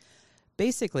clot.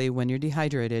 Basically, when you're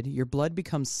dehydrated, your blood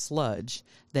becomes sludge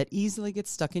that easily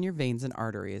gets stuck in your veins and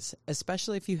arteries,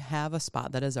 especially if you have a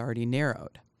spot that is already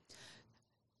narrowed.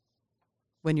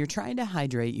 When you're trying to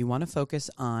hydrate, you want to focus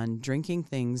on drinking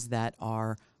things that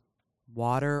are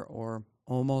water or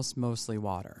almost mostly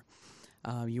water.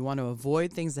 You want to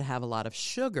avoid things that have a lot of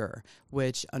sugar,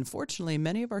 which unfortunately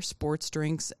many of our sports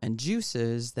drinks and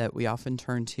juices that we often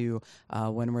turn to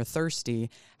when we're thirsty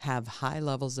have high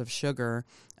levels of sugar,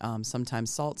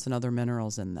 sometimes salts and other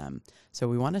minerals in them. So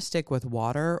we want to stick with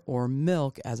water or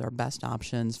milk as our best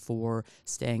options for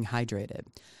staying hydrated.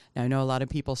 Now, I know a lot of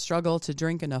people struggle to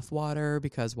drink enough water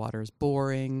because water is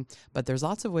boring, but there's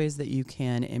lots of ways that you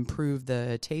can improve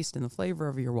the taste and the flavor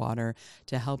of your water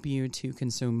to help you to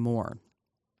consume more.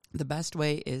 The best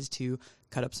way is to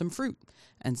cut up some fruit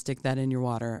and stick that in your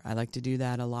water. I like to do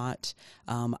that a lot.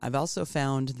 I've also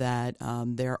found that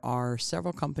there are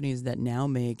several companies that now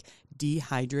make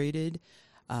dehydrated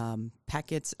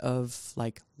packets of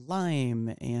like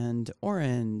lime and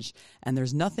orange, and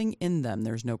there's nothing in them.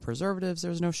 There's no preservatives,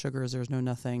 there's no sugars, there's no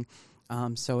nothing.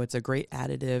 So it's a great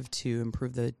additive to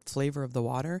improve the flavor of the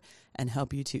water and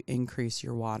help you to increase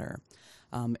your water.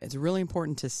 It's really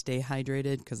important to stay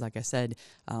hydrated because, like I said,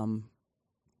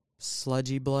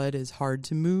 sludgy blood is hard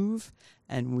to move,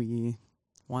 and we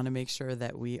want to make sure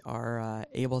that we are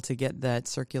able to get that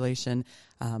circulation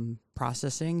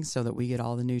processing so that we get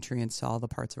all the nutrients to all the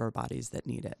parts of our bodies that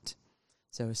need it.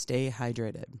 So stay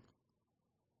hydrated.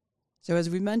 So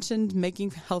as we mentioned, making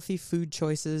healthy food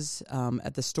choices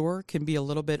at the store can be a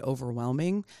little bit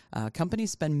overwhelming.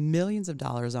 Companies spend millions of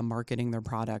dollars on marketing their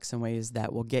products in ways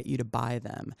that will get you to buy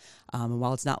them. And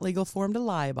while it's not legal for them to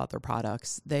lie about their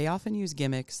products, they often use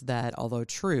gimmicks that, although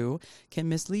true, can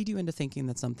mislead you into thinking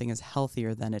that something is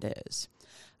healthier than it is.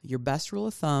 Your best rule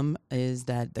of thumb is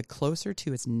that the closer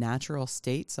to its natural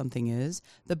state something is,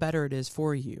 the better it is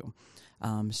for you.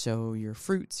 So your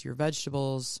fruits, your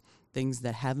vegetables, things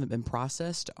that haven't been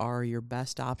processed are your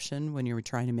best option when you're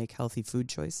trying to make healthy food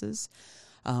choices.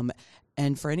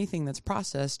 And for anything that's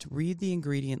processed, read the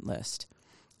ingredient list.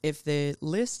 If the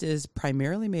list is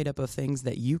primarily made up of things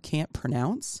that you can't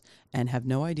pronounce and have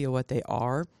no idea what they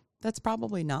are, that's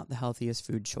probably not the healthiest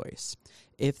food choice.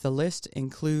 If the list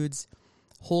includes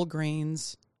whole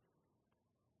grains,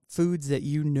 foods that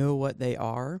you know what they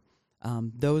are,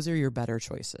 those are your better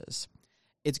choices.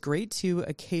 It's great to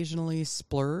occasionally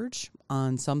splurge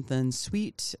on something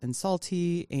sweet and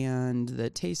salty and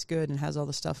that tastes good and has all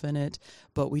the stuff in it,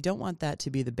 but we don't want that to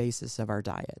be the basis of our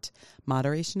diet.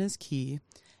 Moderation is key,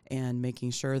 and making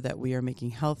sure that we are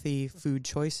making healthy food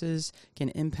choices can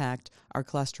impact our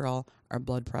cholesterol, our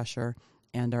blood pressure,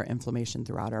 and our inflammation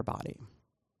throughout our body.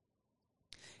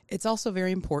 It's also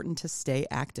very important to stay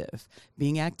active.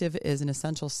 Being active is an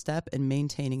essential step in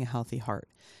maintaining a healthy heart.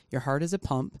 Your heart is a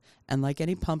pump, and like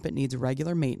any pump, it needs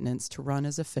regular maintenance to run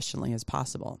as efficiently as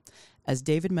possible. As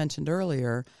David mentioned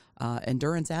earlier,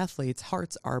 endurance athletes'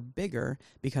 hearts are bigger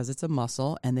because it's a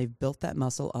muscle, and they've built that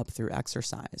muscle up through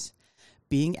exercise.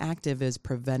 Being active is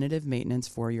preventative maintenance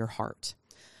for your heart.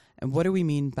 And what do we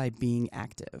mean by being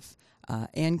active?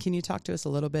 Anne, can you talk to us a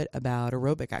little bit about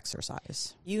aerobic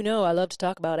exercise? You know I love to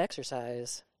talk about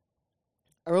exercise.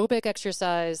 Aerobic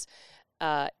exercise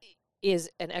is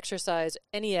an exercise,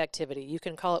 any activity. You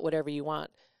can call it whatever you want.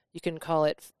 You can call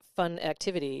it fun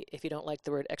activity if you don't like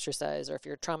the word exercise or if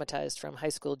you're traumatized from high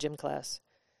school gym class.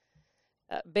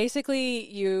 Basically,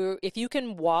 if you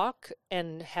can walk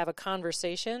and have a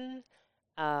conversation,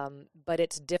 but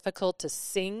it's difficult to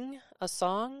sing a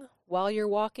song while you're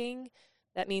walking,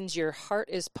 that means your heart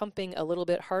is pumping a little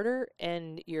bit harder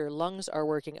and your lungs are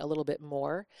working a little bit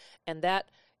more. And that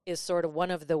is sort of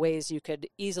one of the ways you could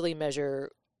easily measure,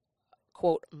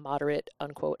 quote, moderate,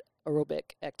 unquote,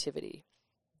 aerobic activity.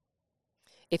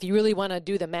 If you really want to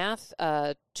do the math,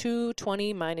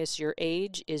 220 minus your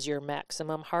age is your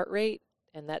maximum heart rate.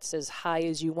 And that's as high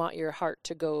as you want your heart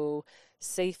to go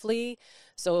safely.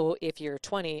 So if you're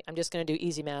 20, I'm just going to do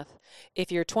easy math.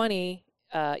 If you're 20,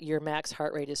 your max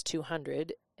heart rate is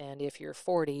 200, and if you're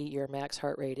 40, your max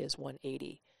heart rate is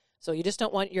 180. So you just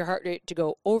don't want your heart rate to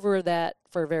go over that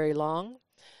for very long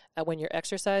when you're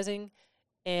exercising,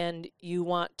 and you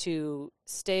want to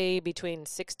stay between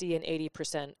 60 and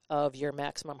 80% of your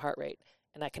maximum heart rate.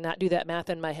 And I cannot do that math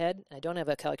in my head. I don't have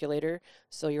a calculator,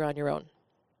 so you're on your own.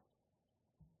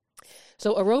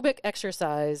 So aerobic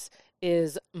exercise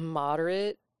is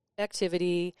moderate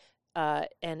activity,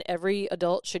 and every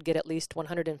adult should get at least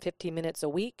 150 minutes a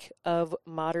week of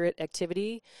moderate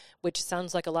activity, which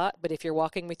sounds like a lot, but if you're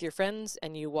walking with your friends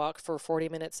and you walk for 40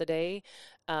 minutes a day,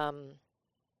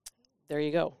 there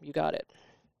you go. You got it.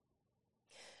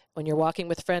 When you're walking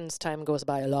with friends, time goes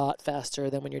by a lot faster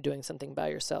than when you're doing something by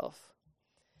yourself.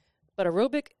 But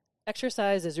aerobic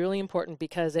exercise is really important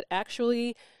because it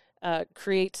actually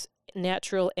creates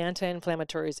natural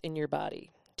anti-inflammatories in your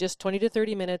body. Just 20 to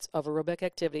 30 minutes of aerobic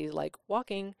activity like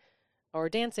walking or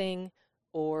dancing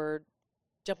or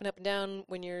jumping up and down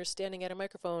when you're standing at a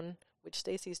microphone, which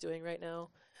Stacey's doing right now,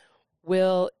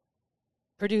 will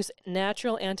produce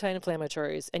natural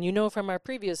anti-inflammatories. And you know from our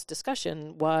previous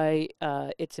discussion why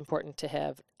it's important to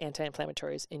have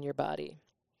anti-inflammatories in your body.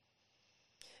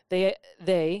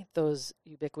 Those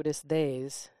ubiquitous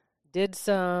theys, did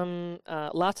some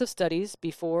lots of studies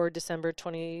before December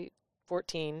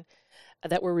 2014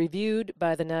 that were reviewed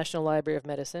by the National Library of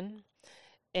Medicine,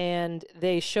 and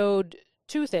they showed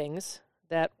two things: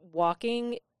 that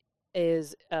walking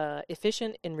is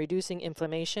efficient in reducing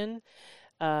inflammation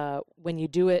when you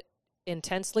do it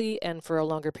intensely and for a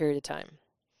longer period of time.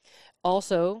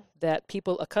 Also, that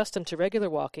people accustomed to regular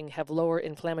walking have lower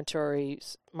inflammatory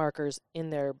markers in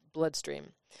their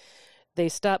bloodstream. They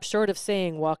stop short of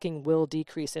saying walking will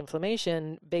decrease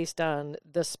inflammation based on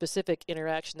the specific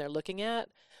interaction they're looking at,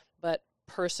 but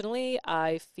personally,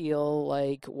 I feel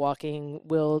like walking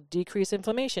will decrease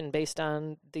inflammation based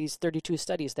on these 32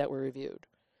 studies that were reviewed.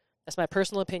 That's my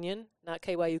personal opinion, not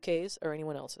KYUK's or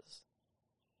anyone else's.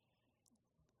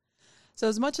 So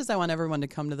as much as I want everyone to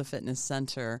come to the fitness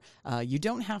center, you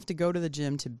don't have to go to the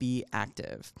gym to be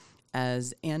active.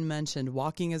 As Ann mentioned,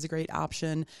 walking is a great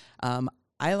option.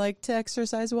 I like to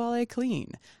exercise while I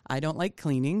clean. I don't like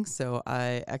cleaning, so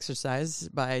I exercise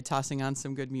by tossing on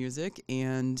some good music.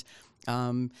 And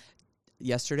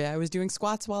yesterday I was doing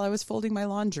squats while I was folding my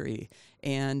laundry.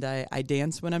 And I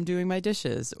dance when I'm doing my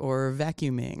dishes or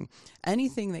vacuuming.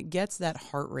 Anything that gets that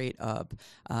heart rate up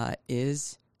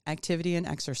is activity and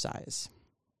exercise.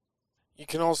 You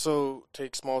can also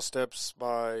take small steps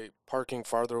by parking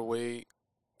farther away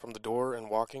from the door and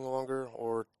walking longer,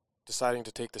 or deciding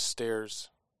to take the stairs.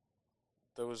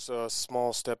 Those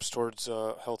small steps towards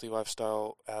a healthy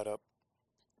lifestyle add up.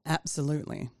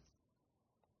 Absolutely.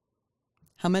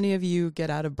 How many of you get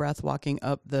out of breath walking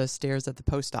up the stairs at the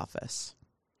post office?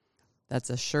 That's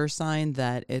a sure sign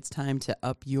that it's time to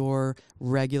up your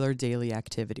regular daily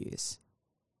activities.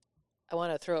 I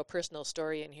want to throw a personal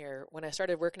story in here. When I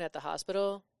started working at the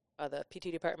hospital, the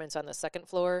PT department's on the second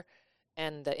floor,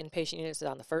 and the inpatient unit is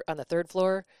on the third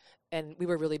floor, and we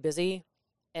were really busy,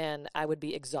 and I would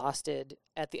be exhausted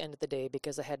at the end of the day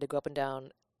because I had to go up and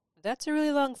down. That's a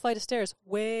really long flight of stairs,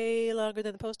 way longer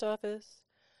than the post office.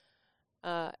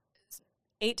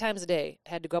 8 times a day, I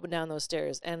had to go up and down those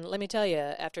stairs, and let me tell you,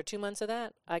 after 2 months of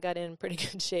that, I got in pretty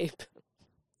good shape.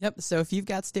 Yep. So if you've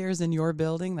got stairs in your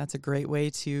building, that's a great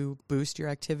way to boost your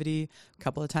activity a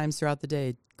couple of times throughout the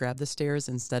day. Grab the stairs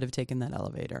instead of taking that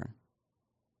elevator.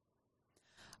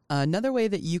 Another way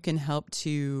that you can help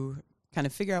to kind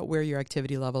of figure out where your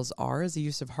activity levels are is the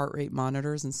use of heart rate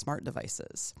monitors and smart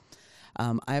devices.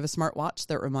 I have a smartwatch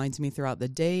that reminds me throughout the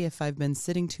day if I've been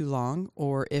sitting too long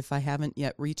or if I haven't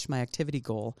yet reached my activity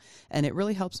goal. And it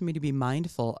really helps me to be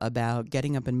mindful about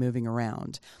getting up and moving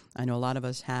around. I know a lot of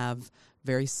us have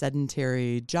very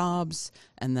sedentary jobs,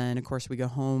 and then, of course, we go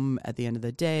home at the end of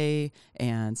the day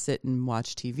and sit and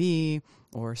watch TV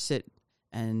or sit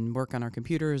and work on our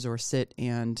computers or sit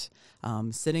and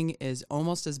sitting is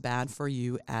almost as bad for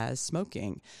you as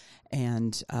smoking.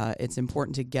 And it's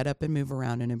important to get up and move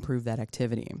around and improve that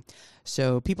activity.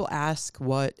 So people ask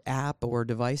what app or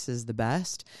device is the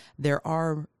best. There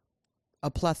are a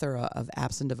plethora of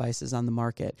apps and devices on the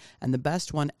market, and the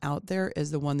best one out there is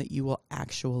the one that you will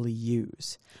actually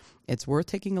use. It's worth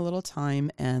taking a little time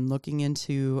and looking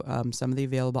into some of the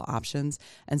available options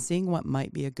and seeing what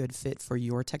might be a good fit for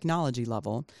your technology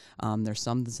level. There's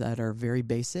some that are very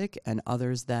basic and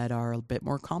others that are a bit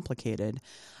more complicated.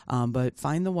 But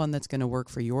find the one that's going to work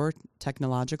for your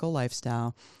technological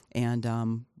lifestyle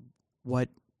and what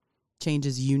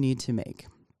changes you need to make.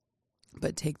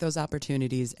 But take those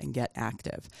opportunities and get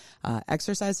active.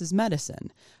 Exercise is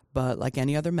medicine, but like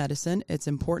any other medicine, it's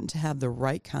important to have the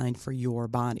right kind for your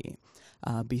body.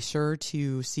 Be sure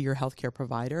to see your healthcare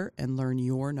provider and learn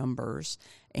your numbers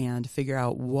and figure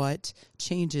out what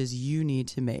changes you need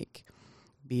to make,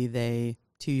 be they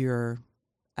to your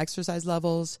exercise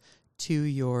levels, to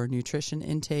your nutrition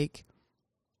intake,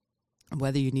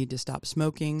 whether you need to stop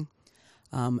smoking.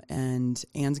 And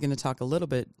Ann's going to talk a little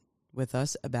bit with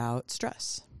us about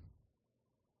stress.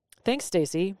 Thanks,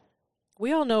 Stacey.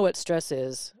 We all know what stress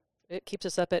is. It keeps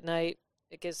us up at night.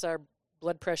 It gets our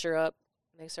blood pressure up,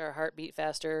 makes our heart beat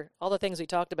faster. All the things we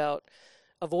talked about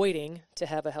avoiding to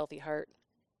have a healthy heart.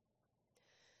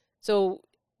 So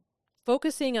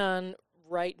focusing on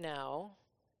right now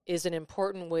is an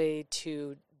important way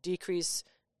to decrease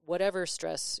whatever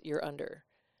stress you're under.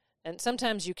 And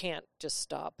sometimes you can't just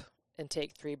stop and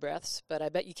take 3 breaths, but I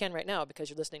bet you can right now because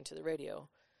you're listening to the radio.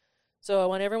 So I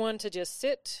want everyone to just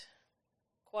sit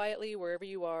quietly wherever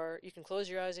you are. You can close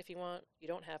your eyes if you want. You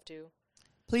don't have to.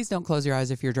 Please don't close your eyes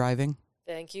if you're driving.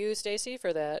 Thank you, Stacey,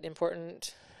 for that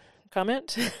important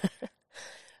comment.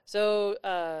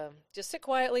 So just sit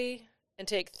quietly and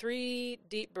take 3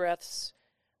 deep breaths.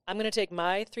 I'm going to take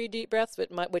my 3 deep breaths,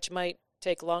 which might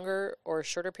take longer or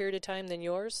shorter period of time than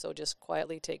yours. So just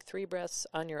quietly take 3 breaths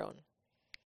on your own.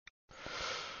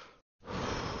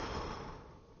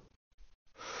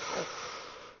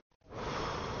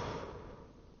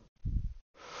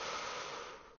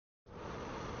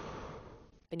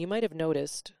 And you might have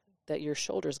noticed that your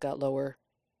shoulders got lower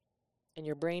and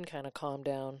your brain kind of calmed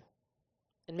down,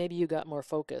 and maybe you got more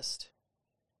focused.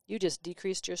 You just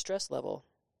decreased your stress level.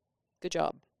 Good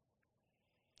job.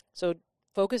 So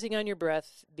focusing on your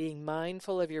breath, being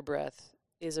mindful of your breath,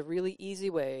 is a really easy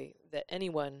way that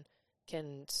anyone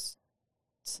can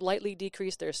slightly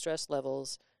decrease their stress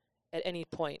levels at any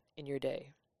point in your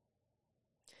day.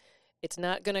 It's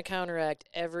not going to counteract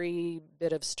every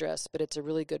bit of stress, but it's a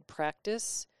really good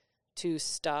practice to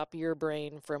stop your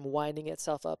brain from winding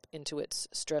itself up into its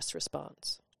stress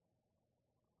response.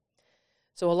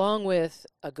 So along with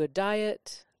a good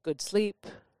diet, good sleep,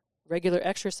 regular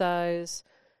exercise,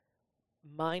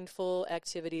 mindful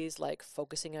activities like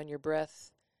focusing on your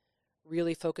breath,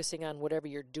 really focusing on whatever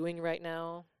you're doing right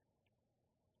now,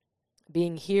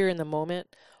 being here in the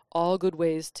moment, all good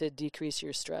ways to decrease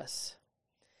your stress.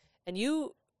 And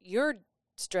your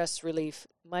stress relief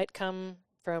might come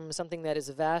from something that is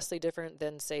vastly different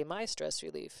than, say, my stress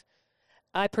relief.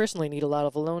 I personally need a lot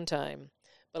of alone time,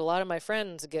 but a lot of my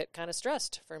friends get kind of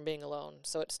stressed from being alone,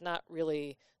 so it's not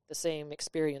really the same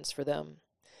experience for them.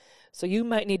 So you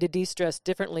might need to de-stress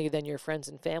differently than your friends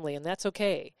and family, and that's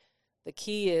okay. The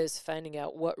key is finding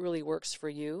out what really works for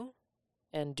you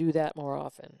and do that more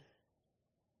often.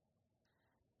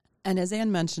 And as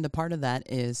Anne mentioned, a part of that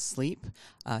is sleep.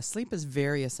 Sleep is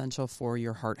very essential for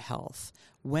your heart health.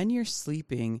 When you're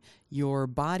sleeping, your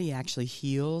body actually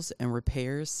heals and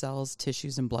repairs cells,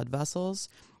 tissues, and blood vessels.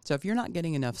 So if you're not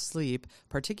getting enough sleep,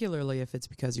 particularly if it's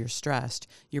because you're stressed,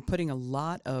 you're putting a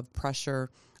lot of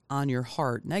pressure on your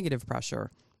heart, negative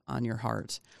pressure on your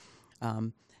heart.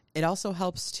 It also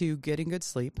helps to getting good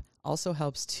sleep, also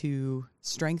helps to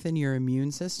strengthen your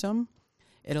immune system.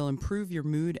 It'll improve your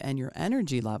mood and your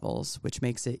energy levels, which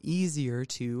makes it easier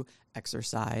to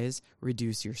exercise,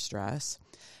 reduce your stress,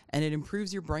 and it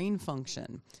improves your brain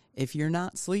function. If you're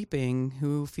not sleeping,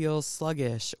 who feels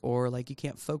sluggish or like you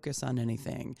can't focus on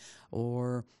anything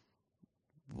or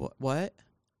what?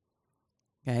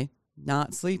 Okay,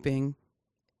 not sleeping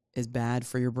is bad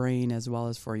for your brain as well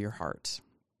as for your heart.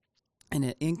 And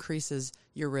it increases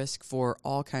your risk for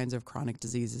all kinds of chronic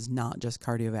diseases, not just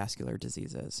cardiovascular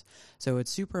diseases. So it's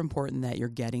super important that you're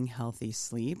getting healthy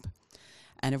sleep.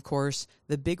 And of course,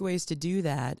 the big ways to do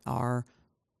that are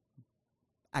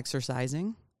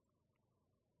exercising,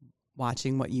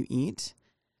 watching what you eat,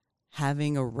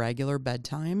 having a regular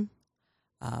bedtime,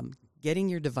 getting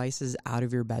your devices out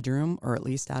of your bedroom or at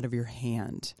least out of your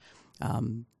hand.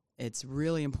 It's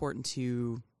really important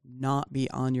to not be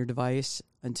on your device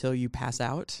until you pass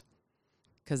out,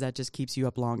 because that just keeps you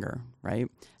up longer, right?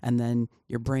 And then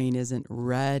your brain isn't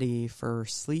ready for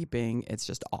sleeping. It's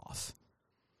just off.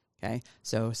 Okay.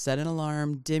 So set an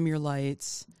alarm, dim your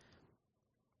lights,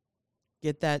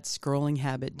 get that scrolling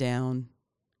habit down,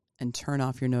 and turn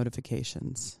off your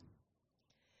notifications.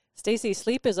 Stacey,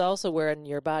 sleep is also where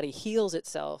your body heals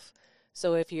itself.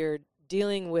 So if you're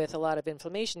dealing with a lot of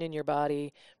inflammation in your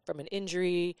body from an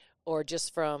injury or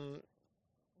just from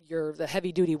the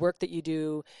heavy-duty work that you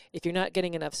do, if you're not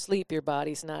getting enough sleep, your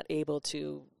body's not able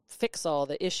to fix all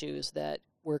the issues that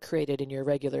were created in your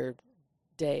regular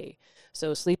day.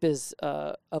 So sleep is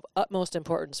of utmost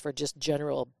importance for just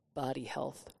general body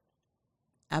health.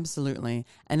 Absolutely.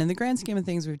 And in the grand scheme of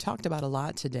things, we've talked about a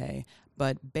lot today,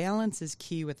 but balance is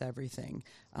key with everything.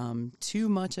 Too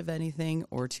much of anything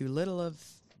or too little of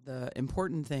the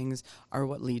important things are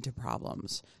what lead to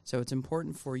problems. So it's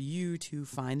important for you to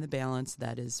find the balance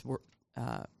that is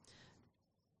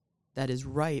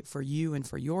right for you and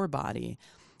for your body.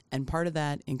 And part of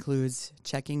that includes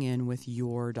checking in with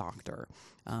your doctor.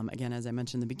 Again, as I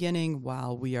mentioned in the beginning,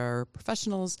 while we are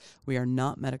professionals, we are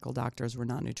not medical doctors. We're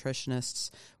not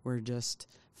nutritionists. We're just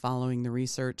following the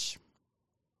research.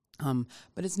 But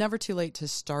it's never too late to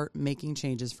start making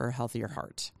changes for a healthier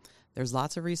heart. There's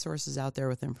lots of resources out there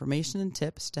with information and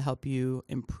tips to help you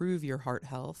improve your heart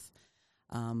health.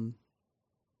 And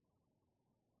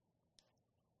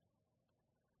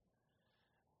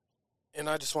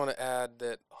I just want to add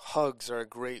that hugs are a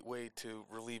great way to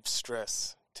relieve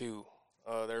stress, too.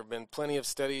 There have been plenty of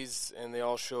studies, and they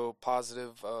all show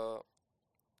positive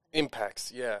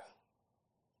impacts,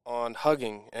 on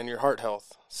hugging and your heart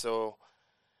health. So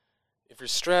if you're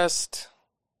stressed,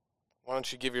 why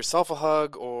don't you give yourself a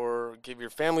hug or give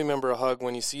your family member a hug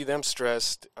when you see them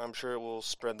stressed? I'm sure it will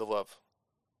spread the love.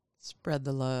 Spread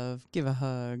the love. Give a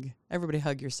hug. Everybody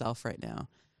hug yourself right now.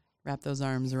 Wrap those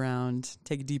arms around.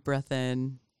 Take a deep breath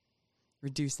in.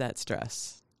 Reduce that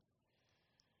stress.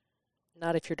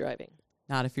 Not if you're driving.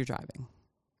 Not if you're driving.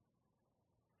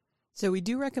 So we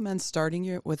do recommend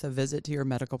starting with a visit to your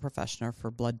medical professional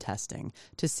for blood testing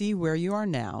to see where you are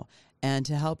now and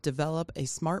to help develop a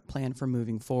smart plan for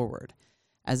moving forward.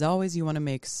 As always, you want to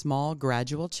make small,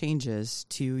 gradual changes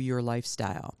to your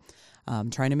lifestyle.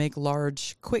 Trying to make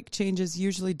large, quick changes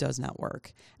usually does not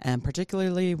work. And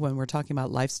particularly when we're talking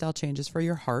about lifestyle changes for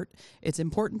your heart, it's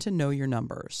important to know your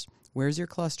numbers. Where's your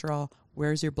cholesterol?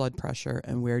 Where's your blood pressure?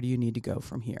 And where do you need to go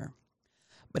from here?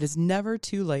 But it's never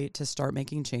too late to start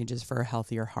making changes for a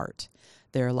healthier heart.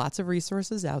 There are lots of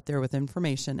resources out there with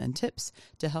information and tips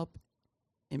to help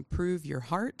improve your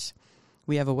heart.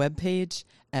 We have a webpage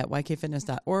at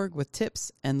ykfitness.org with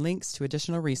tips and links to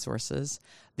additional resources.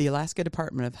 The Alaska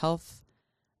Department of Health,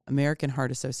 American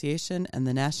Heart Association, and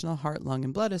the National Heart, Lung,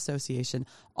 and Blood Association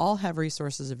all have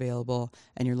resources available,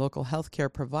 and your local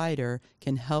healthcare provider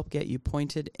can help get you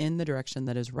pointed in the direction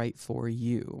that is right for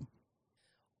you.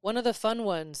 One of the fun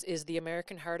ones is the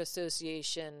American Heart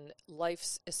Association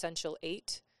Life's Essential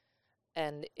 8,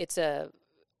 and it's a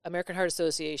American Heart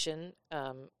Association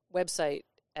website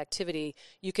activity.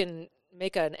 You can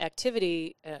make an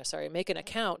activity, make an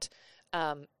account,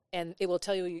 and it will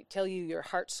tell you your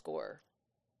heart score.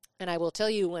 And I will tell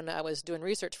you, when I was doing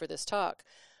research for this talk,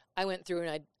 I went through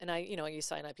and I you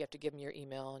sign up, you have to give them your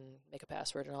email and make a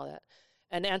password and all that,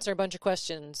 and answer a bunch of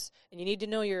questions. And you need to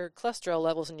know your cholesterol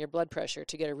levels and your blood pressure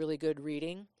to get a really good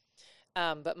reading.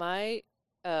 But my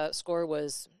score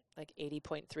was like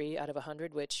 80.3 out of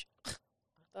 100, which I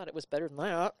thought it was better than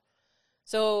that.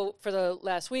 So for the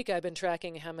last week, I've been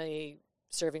tracking how many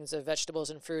servings of vegetables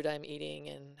and fruit I'm eating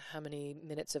and how many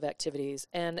minutes of activities.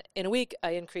 And in a week,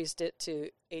 I increased it to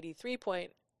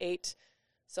 83.8,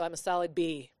 so I'm a solid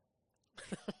B.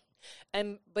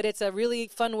 But it's a really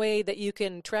fun way that you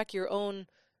can track your own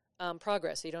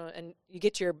progress. And you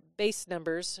get your base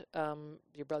numbers,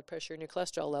 your blood pressure and your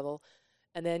cholesterol level,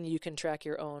 and then you can track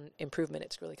your own improvement.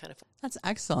 It's really kind of fun. That's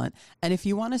excellent. And if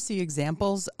you want to see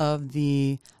examples of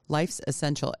the Life's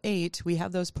Essential 8, we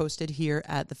have those posted here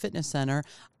at the fitness center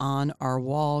on our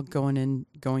wall going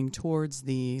towards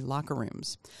the locker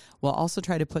rooms. We'll also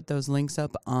try to put those links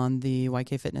up on the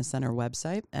YK Fitness Center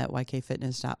website at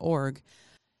ykfitness.org.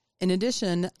 In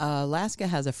addition, Alaska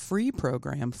has a free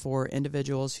program for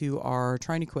individuals who are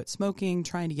trying to quit smoking,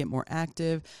 trying to get more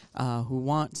active, who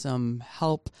want some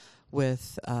help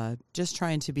with just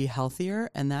trying to be healthier,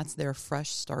 and that's their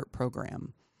Fresh Start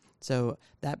program. So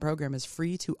that program is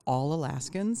free to all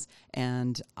Alaskans,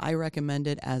 and I recommend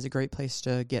it as a great place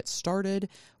to get started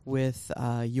with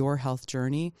your health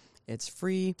journey. It's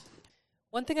free.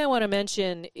 One thing I want to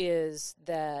mention is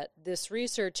that this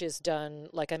research is done,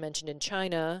 like I mentioned, in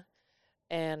China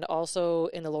and also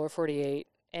in the lower 48,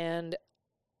 and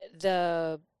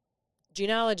the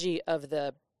genealogy of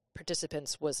the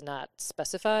participants was not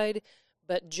specified,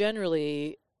 but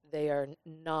generally they are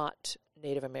not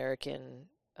Native American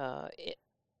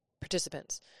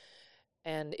participants.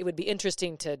 And it would be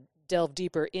interesting to delve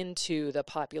deeper into the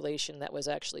population that was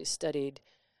actually studied.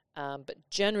 But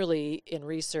generally in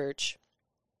research,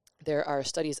 there are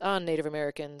studies on Native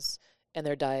Americans and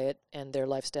their diet and their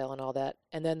lifestyle and all that.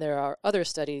 And then there are other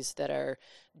studies that are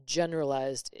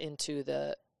generalized into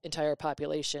the entire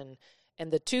population. And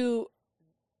the two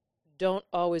don't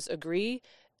always agree,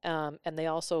 and they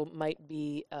also might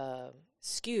be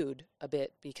skewed a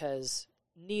bit because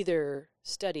neither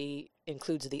study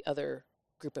includes the other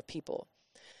group of people.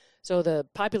 So the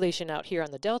population out here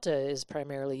on the Delta is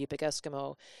primarily Yupik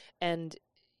Eskimo, and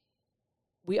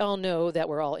we all know that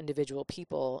we're all individual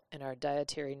people, and our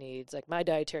dietary needs, like my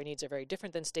dietary needs, are very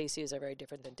different than Stacey's, are very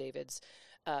different than David's,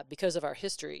 because of our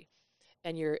history.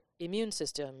 And your immune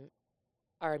system,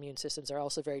 our immune systems are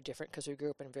also very different because we grew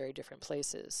up in very different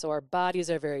places. So our bodies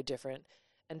are very different.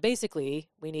 And basically,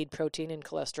 we need protein and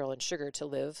cholesterol and sugar to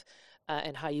live.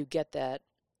 And how you get that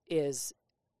is,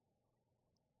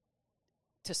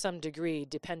 to some degree,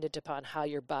 dependent upon how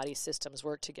your body systems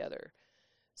work together.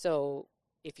 So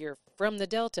if you're from the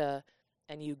Delta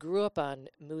and you grew up on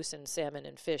moose and salmon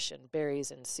and fish and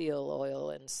berries and seal oil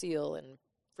and seal and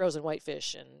frozen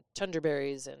whitefish and tundra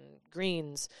berries and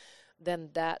greens, then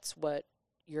that's what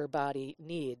your body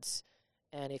needs.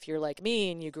 And if you're like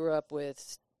me and you grew up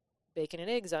with bacon and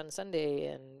eggs on Sunday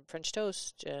and French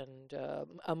toast and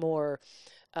a more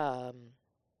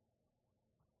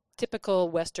typical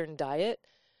Western diet,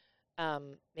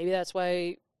 maybe that's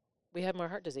why we have more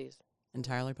heart disease.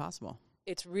 Entirely possible.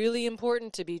 It's really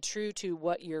important to be true to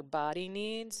what your body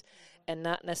needs and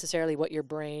not necessarily what your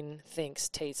brain thinks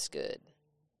tastes good.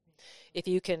 If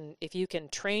you can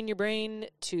train your brain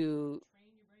to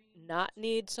not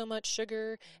need so much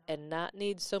sugar and not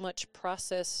need so much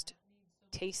processed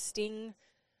tasting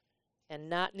and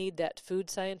not need that food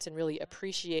science and really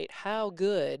appreciate how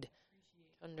good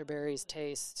underberries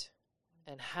taste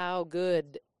and how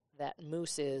good that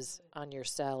mousse is on your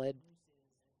salad,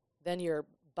 then your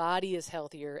body is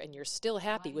healthier and you're still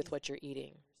happy with what you're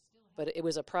eating. But it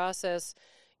was a process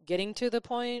getting to the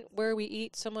point where we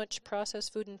eat so much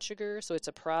processed food and sugar. So it's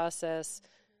a process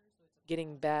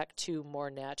getting back to more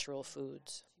natural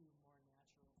foods.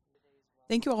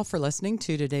 Thank you all for listening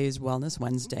to today's Wellness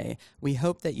Wednesday. We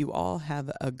hope that you all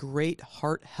have a great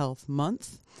heart health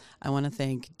month. I want to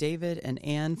thank David and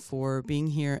Ann for being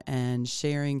here and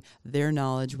sharing their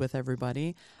knowledge with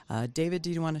everybody. David, do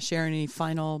you want to share any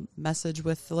final message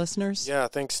with the listeners? Yeah,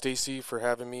 thanks, Stacey, for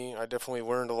having me. I definitely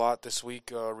learned a lot this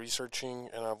week researching,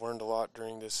 and I've learned a lot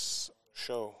during this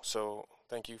show. So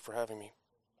thank you for having me.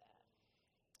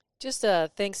 Just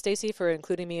thanks, Stacey, for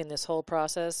including me in this whole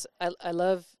process. I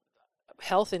love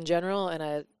health in general, and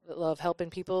I love helping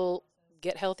people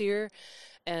get healthier.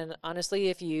 And honestly,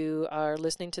 if you are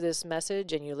listening to this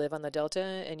message and you live on the Delta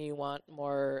and you want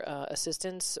more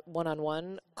assistance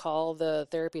one-on-one, call the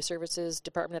therapy services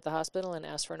department at the hospital and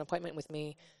ask for an appointment with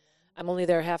me. I'm only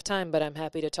there half-time, but I'm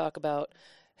happy to talk about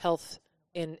health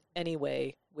in any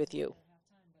way with you.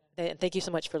 And thank you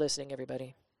so much for listening,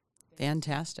 everybody.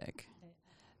 Fantastic.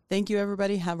 Thank you,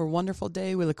 everybody. Have a wonderful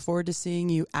day. We look forward to seeing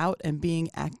you out and being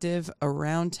active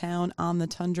around town on the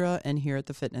tundra and here at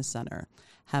the fitness center.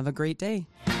 Have a great day.